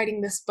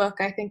writing this book.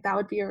 I think that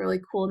would be a really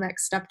cool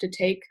next step to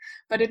take.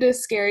 But it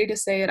is scary to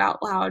say it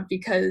out loud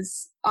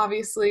because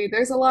obviously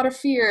there's a lot of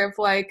fear of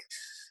like,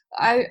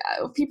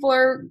 people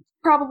are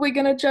probably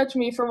going to judge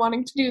me for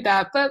wanting to do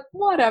that, but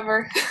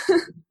whatever.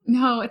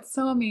 No, it's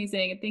so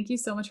amazing. Thank you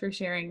so much for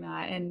sharing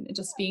that and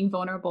just being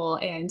vulnerable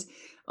and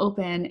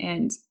open.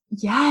 And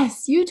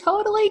yes, you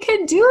totally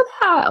can do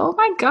that. Oh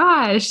my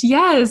gosh.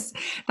 Yes,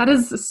 that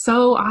is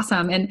so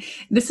awesome. And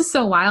this is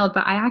so wild,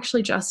 but I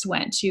actually just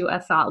went to a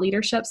thought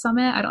leadership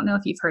summit. I don't know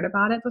if you've heard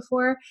about it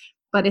before,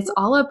 but it's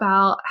all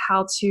about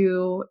how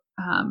to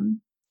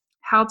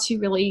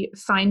really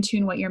fine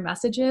tune what your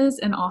message is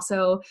and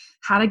also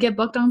how to get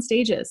booked on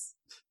stages.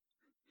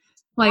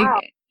 Like,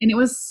 Wow. and it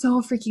was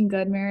so freaking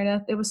good,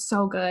 Meredith. It was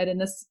so good.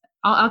 And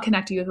I'll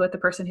connect you with the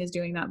person who's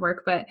doing that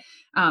work, but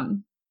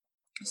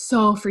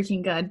so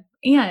freaking good.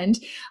 And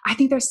I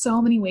think there's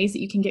so many ways that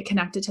you can get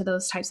connected to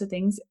those types of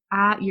things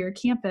at your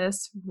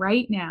campus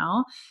right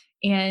now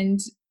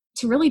and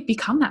to really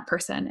become that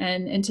person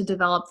and to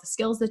develop the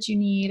skills that you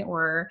need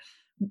or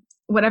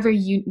whatever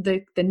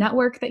the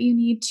network that you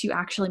need to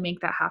actually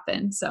make that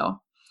happen. So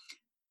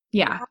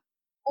yeah.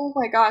 Oh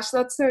my gosh,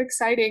 that's so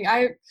exciting.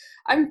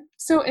 I'm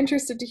so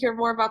interested to hear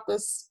more about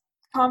this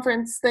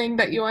conference thing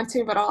that you went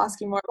to, but I'll ask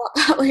you more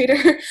about that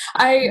later.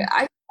 I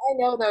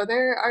know though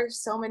there are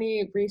so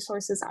many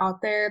resources out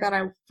there that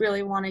I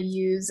really want to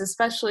use,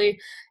 especially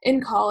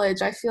in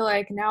college. I feel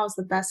like now is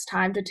the best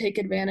time to take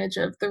advantage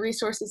of the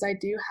resources I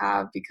do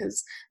have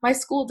because my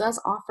school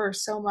does offer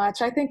so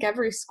much. I think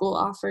every school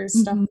offers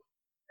stuff Mhm.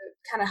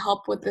 kind of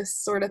help with this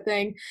sort of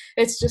thing.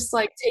 It's just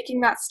like taking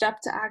that step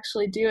to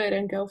actually do it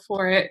and go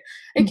for it.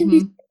 It can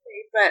be Mhm.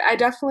 scary, but I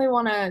definitely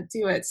want to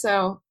do it.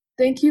 So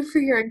thank you for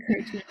your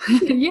encouragement.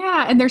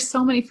 Yeah, and there's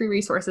so many free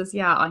resources,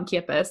 on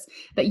campus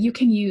that you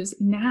can use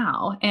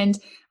now. And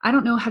I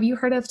don't know, have you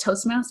heard of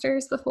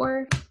Toastmasters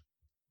before?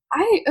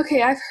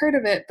 Okay, I've heard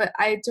of it, but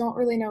I don't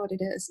really know what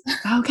it is.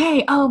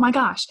 Okay. Oh my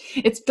gosh.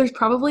 There's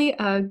probably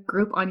a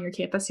group on your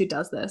campus who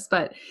does this,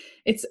 but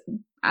it's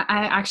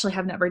I actually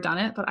have never done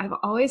it, but I've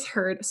always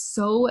heard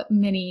so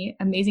many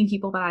amazing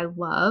people that I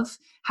love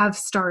have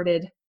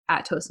started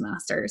at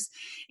Toastmasters.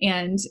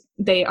 And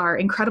they are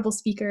incredible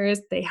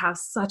speakers. They have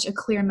such a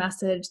clear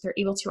message. They're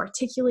able to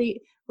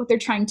articulate what they're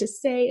trying to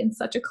say in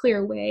such a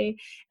clear way.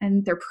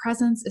 And their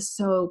presence is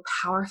so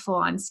powerful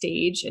on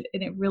stage and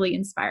it really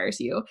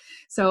inspires you.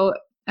 So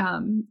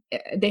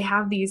they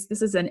have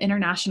this is an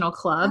international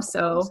club. That's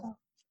So awesome.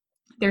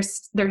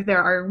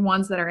 there are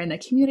ones that are in the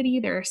community.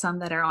 There are some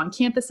that are on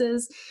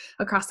campuses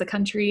across the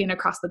country and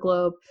across the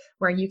globe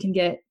where you can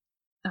get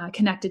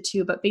connected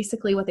to. But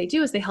basically what they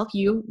do is they help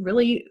you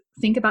really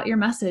think about your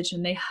message,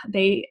 and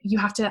you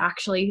have to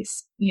actually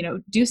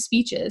do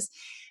speeches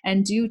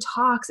and do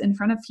talks in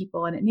front of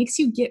people, and it makes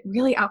you get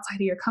really outside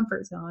of your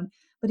comfort zone.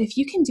 But if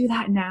you can do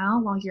that now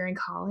while you're in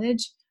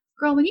college,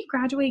 girl, when you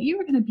graduate, you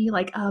are going to be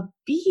like a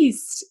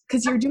beast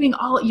because you're doing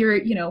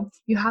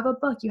you have a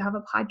book, you have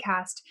a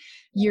podcast,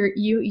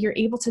 you're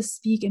able to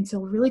speak and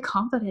feel really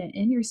confident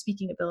in your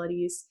speaking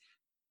abilities.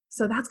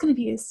 So that's going to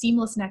be a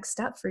seamless next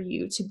step for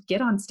you to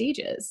get on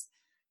stages.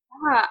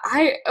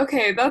 Yeah,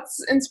 okay,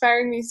 that's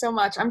inspiring me so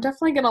much. I'm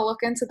definitely gonna look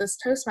into this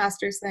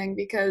Toastmasters thing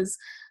because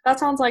that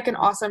sounds like an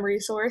awesome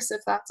resource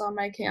if that's on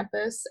my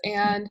campus.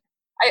 And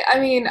I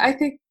mean, I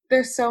think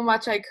there's so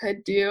much I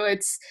could do.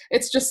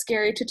 It's just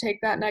scary to take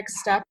that next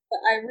step. But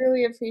I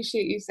really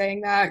appreciate you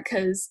saying that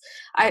because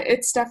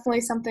it's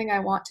definitely something I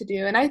want to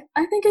do. And I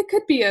think it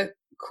could be a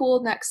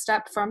cool next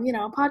step from,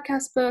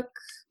 podcast, book,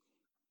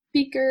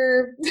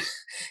 speaker.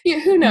 Yeah,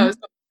 who Mhm. knows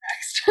what's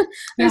next?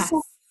 There's so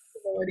Yes. many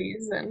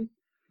possibilities, and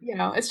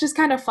it's just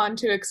kind of fun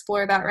to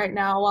explore that right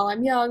now while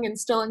I'm young and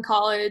still in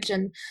college,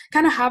 and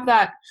kind of have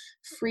that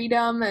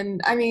freedom.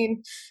 And I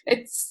mean,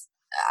 it's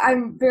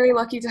I'm very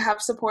lucky to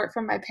have support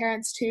from my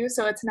parents too,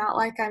 so it's not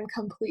like I'm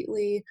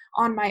completely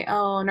on my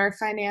own or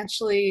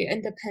financially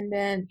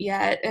independent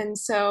yet. And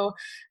so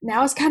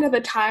now is kind of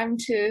the time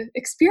to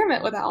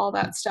experiment with all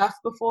that stuff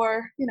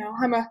before,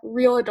 I'm a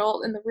real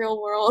adult in the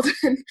real world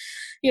and,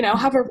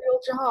 have a real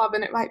job,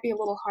 and it might be a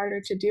little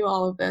harder to do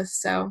all of this.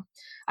 So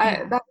I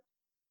Yeah.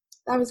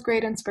 that was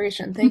great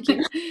inspiration. Thank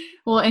you.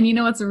 Well, and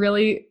what's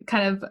really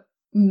kind of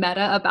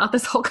meta about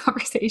this whole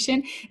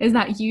conversation is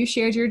that you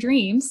shared your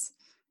dreams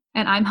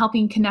and I'm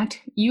helping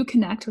connect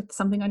with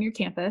something on your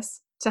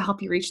campus to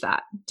help you reach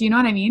that. Do you know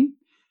what I mean?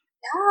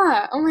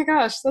 Yeah. Oh my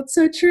gosh, that's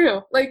so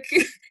true. Like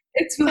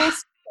it's You full ha-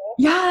 circle.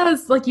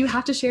 yes, like you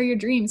have to share your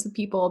dreams with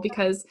people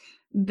because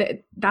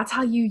that's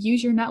how you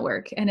use your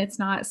network, and it's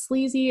not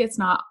sleazy, it's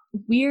not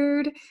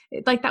weird.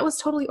 Like that was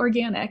totally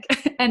organic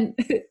and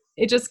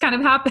it just kind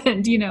of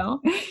happened. So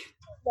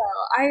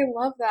I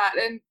love that.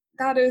 And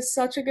that is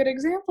such a good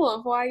example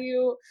of why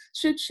you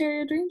should share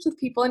your dreams with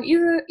people, and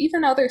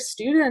even other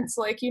students.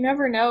 Like you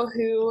never know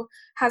who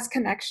has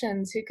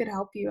connections, who could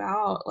help you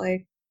out.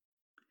 Like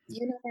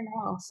you never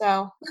know.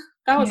 So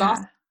that was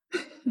awesome.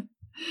 Yeah.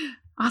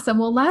 Awesome.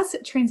 Well, let's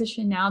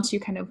transition now to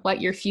kind of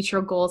what your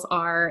future goals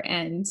are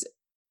and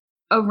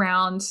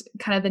around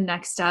kind of the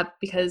next step,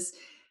 because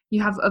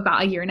you have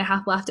about a year and a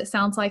half left, it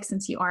sounds like,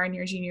 since you are in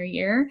your junior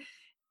year.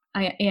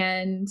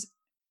 And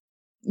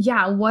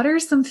yeah, what are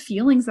some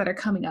feelings that are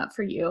coming up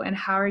for you, and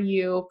how are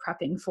you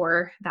prepping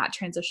for that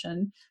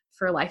transition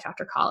for life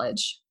after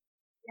college?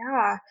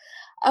 Yeah.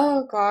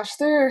 Oh gosh,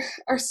 there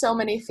are so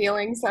many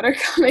feelings that are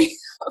coming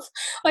up.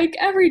 Like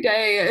every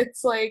day,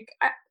 it's like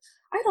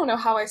I don't know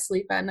how I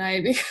sleep at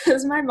night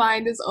because my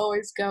mind is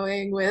always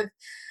going with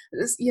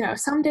this,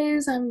 some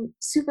days I'm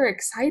super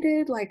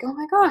excited, like, oh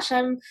my gosh,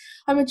 I'm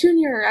a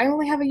junior. I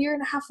only have a year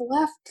and a half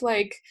left.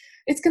 Like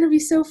it's gonna be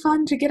so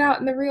fun to get out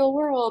in the real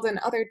world. And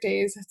other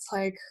days it's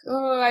like,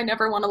 oh, I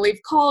never want to leave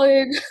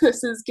college.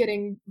 This is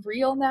getting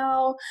real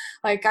now.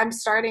 Like I'm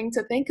starting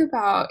to think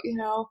about,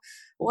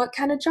 what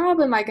kind of job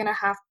am I gonna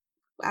have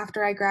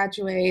after I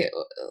graduate?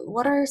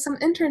 What are some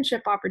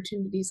internship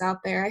opportunities out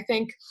there? I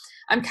think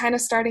I'm kind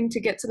of starting to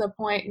get to the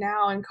point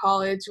now in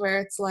college where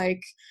it's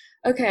like,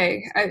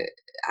 okay,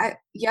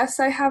 yes,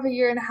 I have a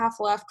year and a half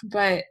left,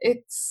 but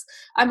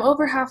I'm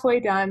over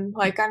halfway done.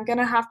 Like I'm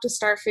gonna have to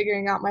start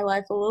figuring out my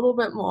life a little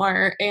bit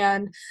more,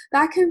 and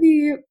that can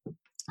be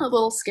a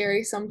little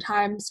scary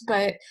sometimes.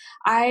 But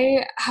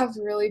I have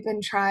really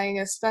been trying,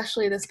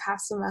 especially this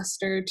past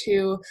semester,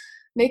 to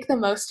make the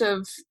most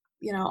of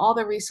all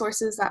the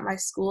resources that my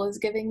school is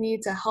giving me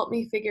to help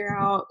me figure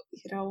out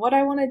what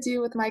I want to do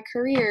with my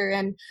career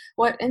and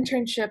what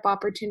internship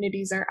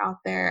opportunities are out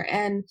there.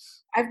 And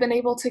I've been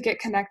able to get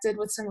connected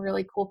with some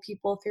really cool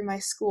people through my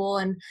school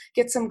and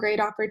get some great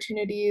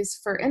opportunities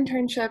for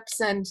internships,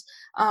 and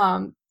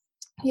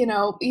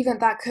even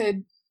that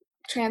could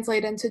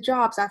translate into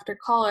jobs after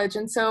college.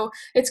 And so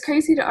it's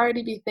crazy to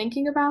already be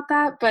thinking about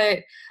that, but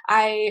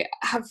I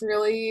have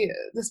really,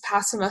 this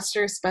past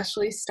semester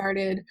especially,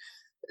 started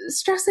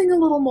stressing a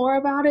little more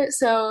about it.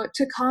 So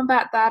to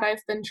combat that,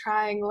 I've been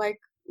trying, like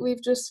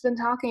we've just been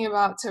talking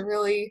about, to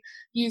really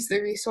use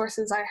the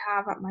resources I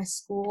have at my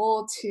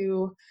school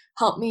to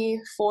help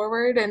me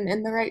forward and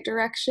in the right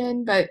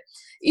direction. But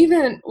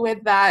even with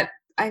that,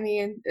 I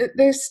mean,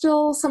 there's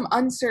still some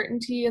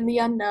uncertainty, and the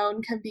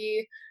unknown can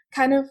be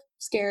kind of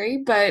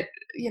scary, but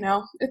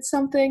it's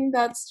something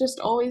that's just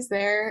always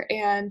there.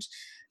 And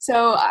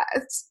so,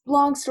 it's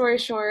long story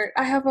short,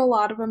 I have a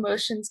lot of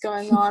emotions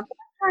going on,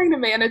 trying to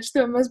manage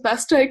them as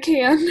best I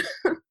can.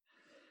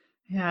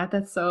 Yeah,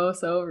 that's so,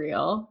 so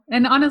real.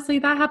 And honestly,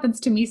 that happens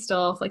to me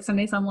still. Like some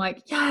days I'm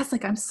like, yes,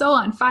 like I'm so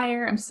on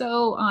fire. I'm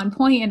so on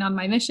point and on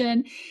my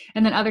mission.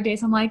 And then other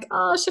days I'm like,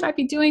 oh, should I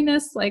be doing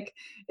this? Like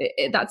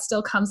that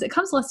still comes. It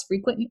comes less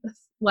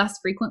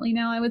frequently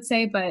now, I would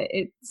say, but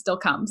it still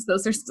comes.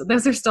 Those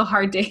are still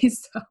hard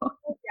days. So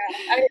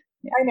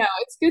Yeah, I know.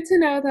 It's good to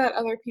know that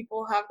other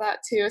people have that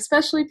too,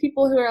 especially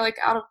people who are like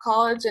out of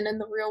college and in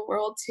the real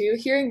world too.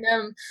 Hearing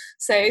them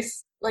say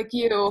like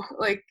you,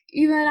 like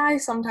even I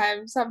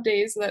sometimes have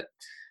days that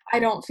I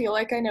don't feel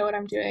like I know what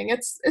I'm doing.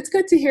 It's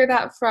good to hear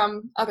that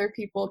from other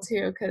people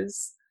too,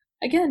 because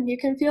again, you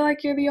can feel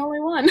like you're the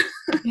only one.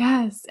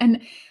 yes.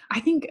 And I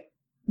think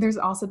there's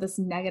also this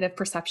negative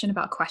perception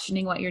about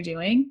questioning what you're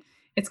doing.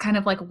 It's kind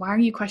of like, why are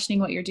you questioning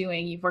what you're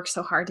doing? You've worked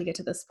so hard to get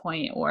to this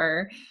point,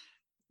 or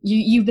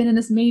you've been in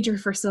this major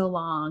for so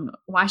long.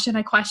 Why should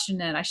I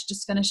question it? I should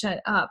just finish it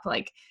up.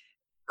 Like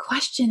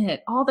question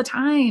it all the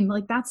time.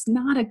 Like that's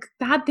not a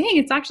bad thing.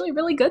 It's actually a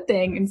really good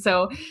thing. And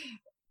so,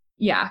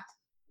 yeah,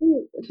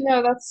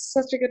 No, that's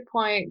such a good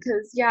point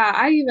because, yeah,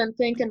 I even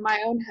think in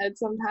my own head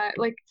sometimes,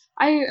 like,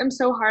 I am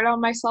so hard on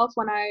myself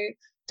when I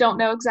don't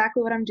know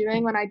exactly what I'm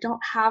doing, when I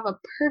don't have a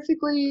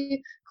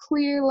perfectly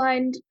clear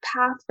lined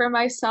path for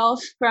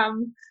myself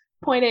from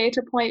point A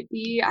to point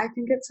B. I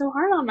can get so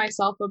hard on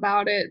myself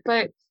about it,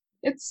 but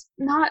it's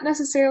not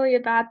necessarily a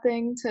bad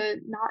thing to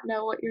not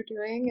know what you're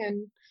doing,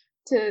 and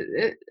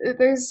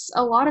there's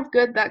a lot of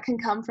good that can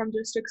come from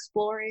just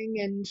exploring,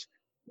 and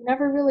you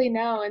never really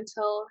know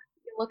until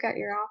you look at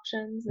your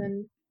options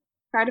and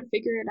try to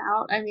figure it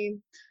out. I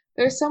mean,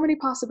 there's so many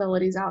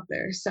possibilities out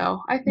there.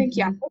 So I think,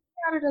 yeah, Mhm. looking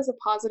at it as a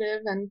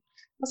positive and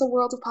as a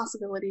world of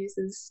possibilities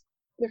is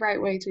the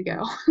right way to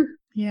go.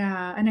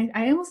 Yeah, and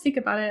I almost think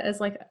about it as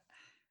like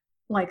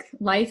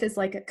life is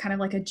like a kind of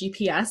like a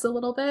GPS a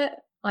little bit,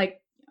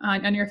 like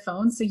on your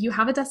phone. So you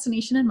have a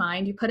destination in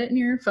mind, you put it in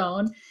your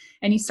phone,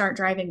 and you start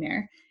driving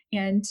there.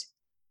 And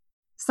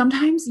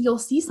sometimes you'll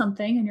see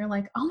something and you're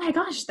like, oh my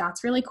gosh,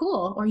 that's really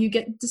cool. Or you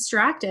get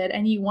distracted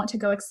and you want to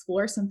go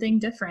explore something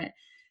different.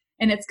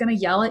 And it's going to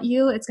yell at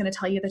you. It's going to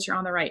tell you that you're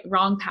on the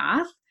wrong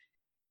path.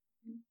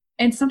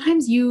 And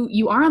sometimes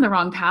you are on the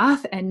wrong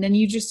path, and then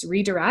you just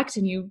redirect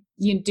and you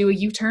do a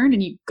U-turn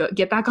and you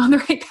get back on the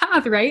right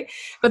path, right?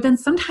 But then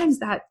sometimes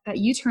that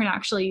U-turn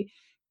actually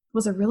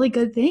was a really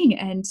good thing,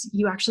 and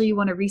you actually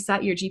want to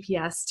reset your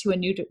GPS to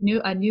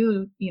a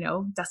new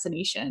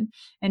destination.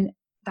 And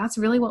that's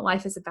really what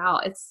life is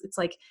about. It's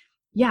like,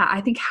 yeah,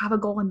 I think have a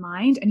goal in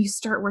mind and you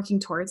start working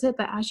towards it,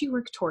 but as you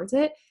work towards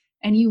it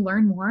and you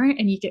learn more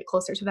and you get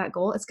closer to that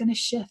goal, it's going to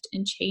shift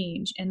and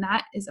change, and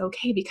that is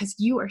okay because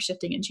you are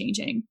shifting and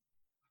changing.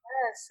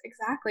 Yes,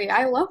 exactly.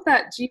 I love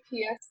that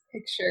GPS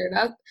picture.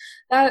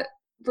 That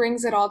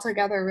brings it all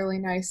together really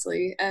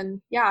nicely.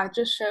 And yeah, it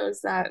just shows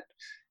that,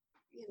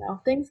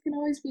 things can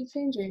always be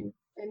changing,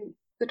 and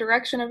the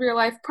direction of your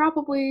life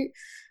probably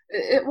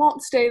it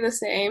won't stay the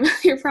same.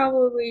 You're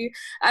probably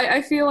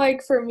I feel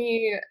like for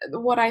me,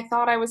 what I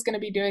thought I was going to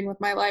be doing with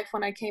my life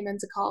when I came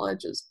into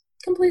college is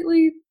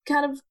completely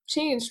kind of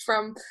changed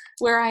from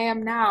where I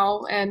am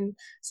now. And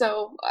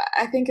so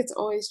I think it's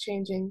always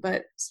changing,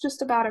 but it's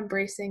just about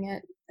embracing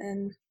it.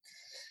 And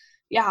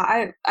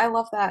yeah, I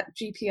love that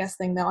GPS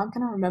thing though. I'm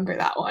gonna remember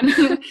that one.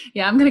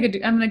 Yeah, I'm gonna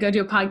go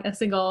do a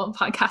single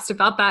podcast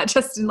about that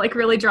just to like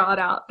really draw it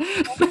out.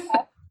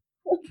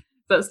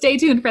 So stay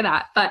tuned for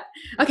that. But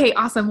okay,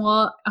 awesome.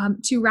 Well,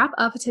 to wrap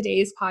up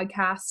today's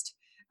podcast,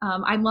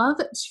 I'd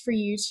love for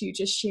you to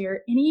just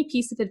share any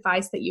piece of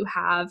advice that you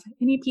have,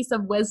 any piece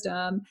of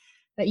wisdom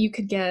that you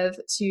could give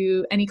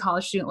to any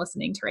college student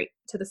listening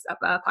to this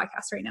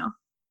podcast right now.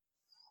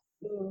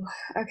 Ooh,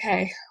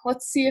 okay,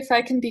 let's see if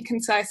I can be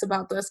concise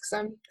about this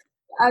because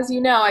as you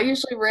know, I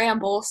usually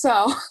ramble,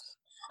 so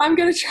I'm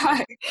gonna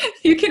try.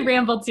 You can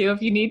ramble too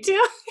if you need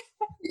to.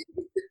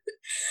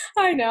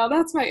 I know,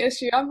 that's my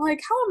issue. I'm like,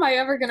 how am I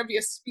ever gonna be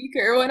a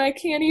speaker when I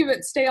can't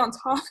even stay on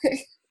topic?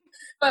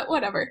 But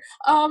whatever.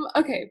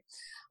 Okay.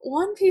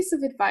 One piece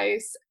of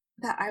advice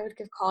that I would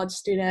give college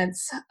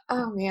students,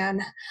 oh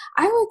man,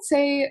 I would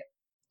say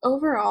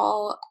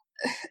overall,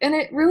 and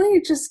it really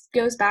just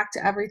goes back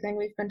to everything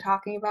we've been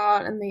talking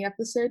about in the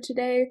episode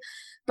today,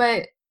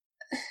 but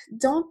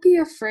don't be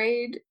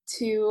afraid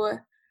to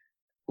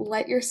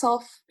let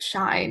yourself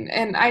shine.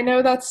 And I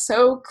know that's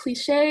so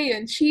cliche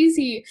and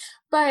cheesy,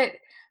 but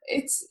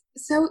it's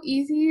so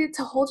easy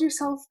to hold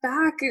yourself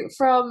back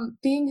from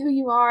being who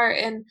you are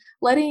and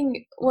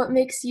letting what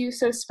makes you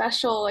so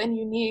special and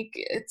unique.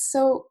 It's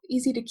so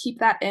easy to keep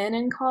that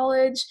in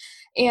college.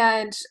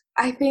 And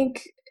I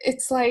think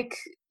it's like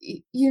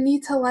you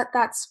need to let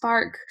that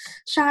spark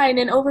shine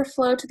and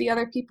overflow to the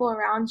other people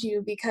around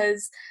you,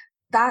 because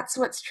that's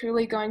what's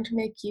truly going to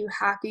make you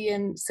happy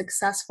and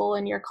successful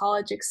in your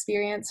college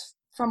experience.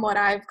 From what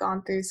I've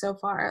gone through so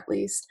far, at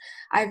least,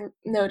 I've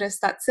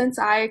noticed that since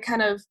I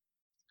kind of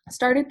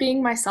started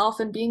being myself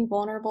and being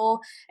vulnerable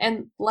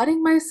and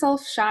letting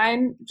myself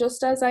shine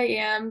just as I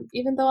am,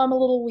 even though I'm a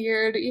little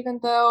weird, even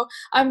though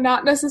I'm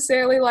not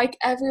necessarily like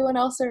everyone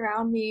else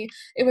around me,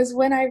 it was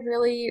when I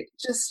really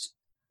just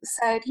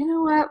said, you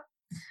know what?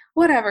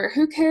 Whatever,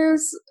 who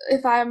cares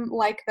if I'm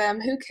like them?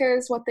 Who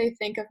cares what they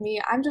think of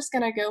me? I'm just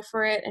gonna go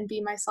for it and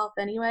be myself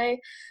anyway.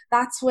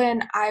 That's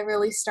when I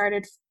really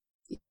started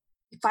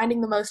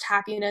finding the most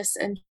happiness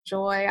and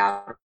joy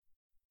out of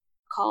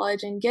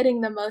college and getting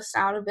the most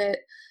out of it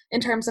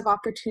in terms of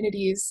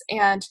opportunities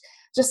and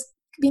just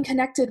being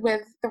connected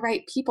with the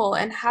right people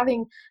and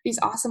having these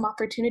awesome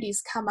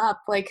opportunities come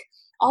up. Like,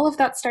 all of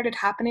that started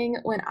happening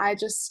when I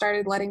just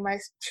started letting my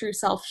true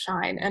self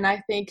shine. And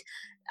I think,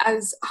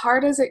 as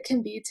hard as it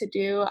can be to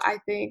do, I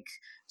think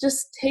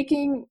just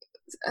taking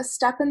a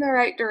step in the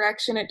right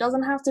direction. It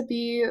doesn't have to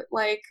be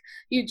like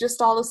you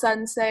just all of a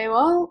sudden say,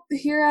 well,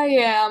 here I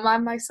am,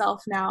 I'm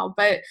myself now.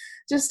 But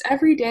just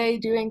every day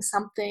doing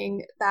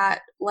something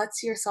that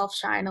lets yourself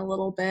shine a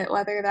little bit,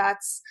 whether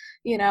that's,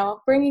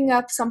 bringing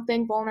up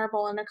something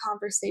vulnerable in a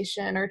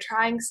conversation or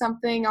trying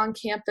something on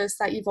campus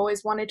that you've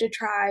always wanted to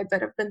try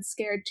but have been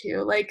scared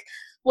to. Like,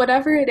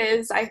 whatever it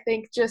is, I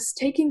think just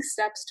taking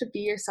steps to be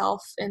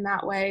yourself in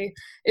that way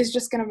is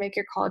just going to make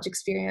your college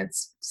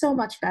experience so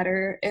much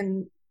better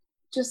and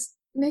just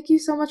make you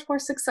so much more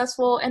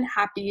successful and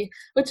happy,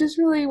 which is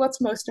really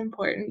what's most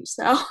important.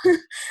 So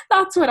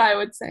that's what I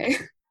would say.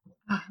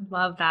 I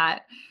love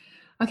that.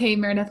 Okay,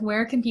 Meredith,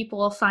 where can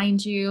people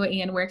find you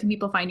and where can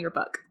people find your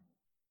book?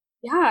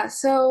 Yeah,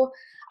 so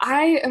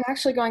I am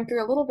actually going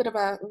through a little bit of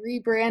a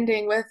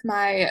rebranding with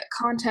my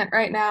content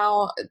right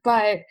now,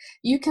 but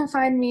you can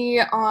find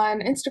me on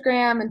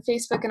Instagram and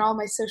Facebook and all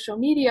my social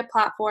media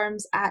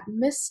platforms at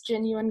Miss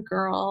Genuine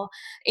Girl.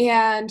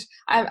 And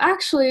my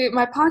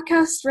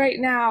podcast right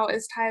now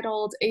is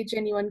titled A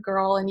Genuine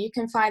Girl, and you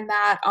can find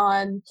that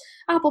on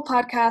Apple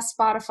Podcasts,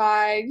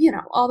 Spotify,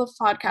 all the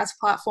podcast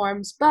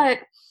platforms. But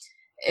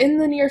in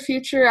the near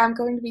future, I'm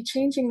going to be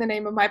changing the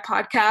name of my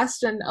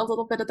podcast and a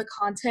little bit of the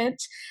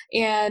content.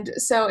 And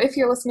so if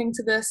you're listening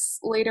to this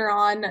later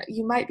on,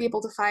 you might be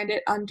able to find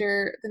it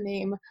under the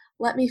name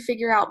Let Me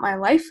Figure Out My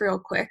Life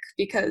Real Quick,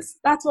 because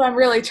that's what I'm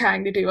really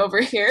trying to do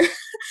over here.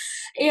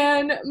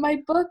 And my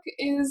book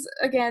is,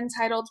 again,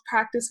 titled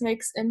Practice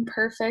Makes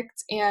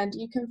Imperfect, and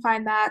you can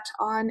find that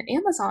on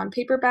Amazon,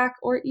 paperback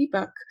or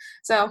ebook.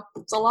 So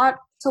it's a lot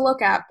to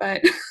look at,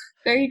 but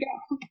there you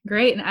go.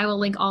 Great. And I will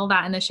link all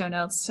that in the show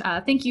notes.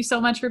 Thank you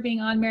so much for being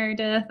on,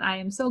 Meredith. I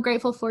am so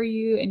grateful for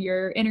you and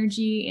your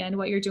energy and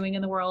what you're doing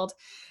in the world.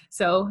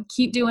 So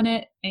keep doing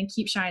it and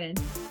keep shining.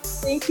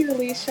 Thank you,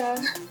 Alicia.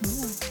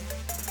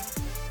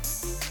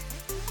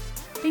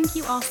 Thank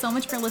you all so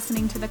much for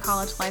listening to the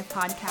College Life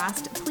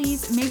Podcast.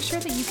 Please make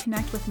sure that you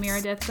connect with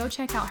Meredith. Go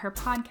check out her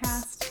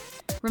podcast.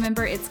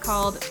 Remember, it's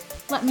called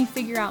Let Me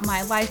Figure Out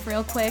My Life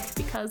Real Quick,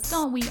 because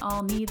don't we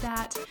all need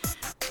that?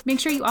 Make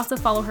sure you also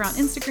follow her on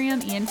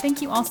Instagram, and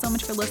thank you all so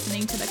much for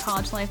listening to the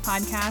College Life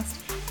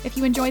Podcast. If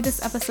you enjoyed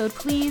this episode,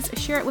 please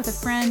share it with a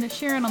friend,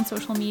 share it on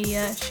social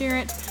media, share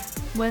it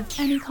with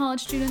any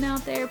college student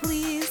out there,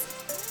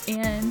 please.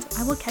 And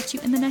I will catch you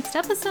in the next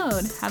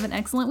episode. Have an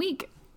excellent week.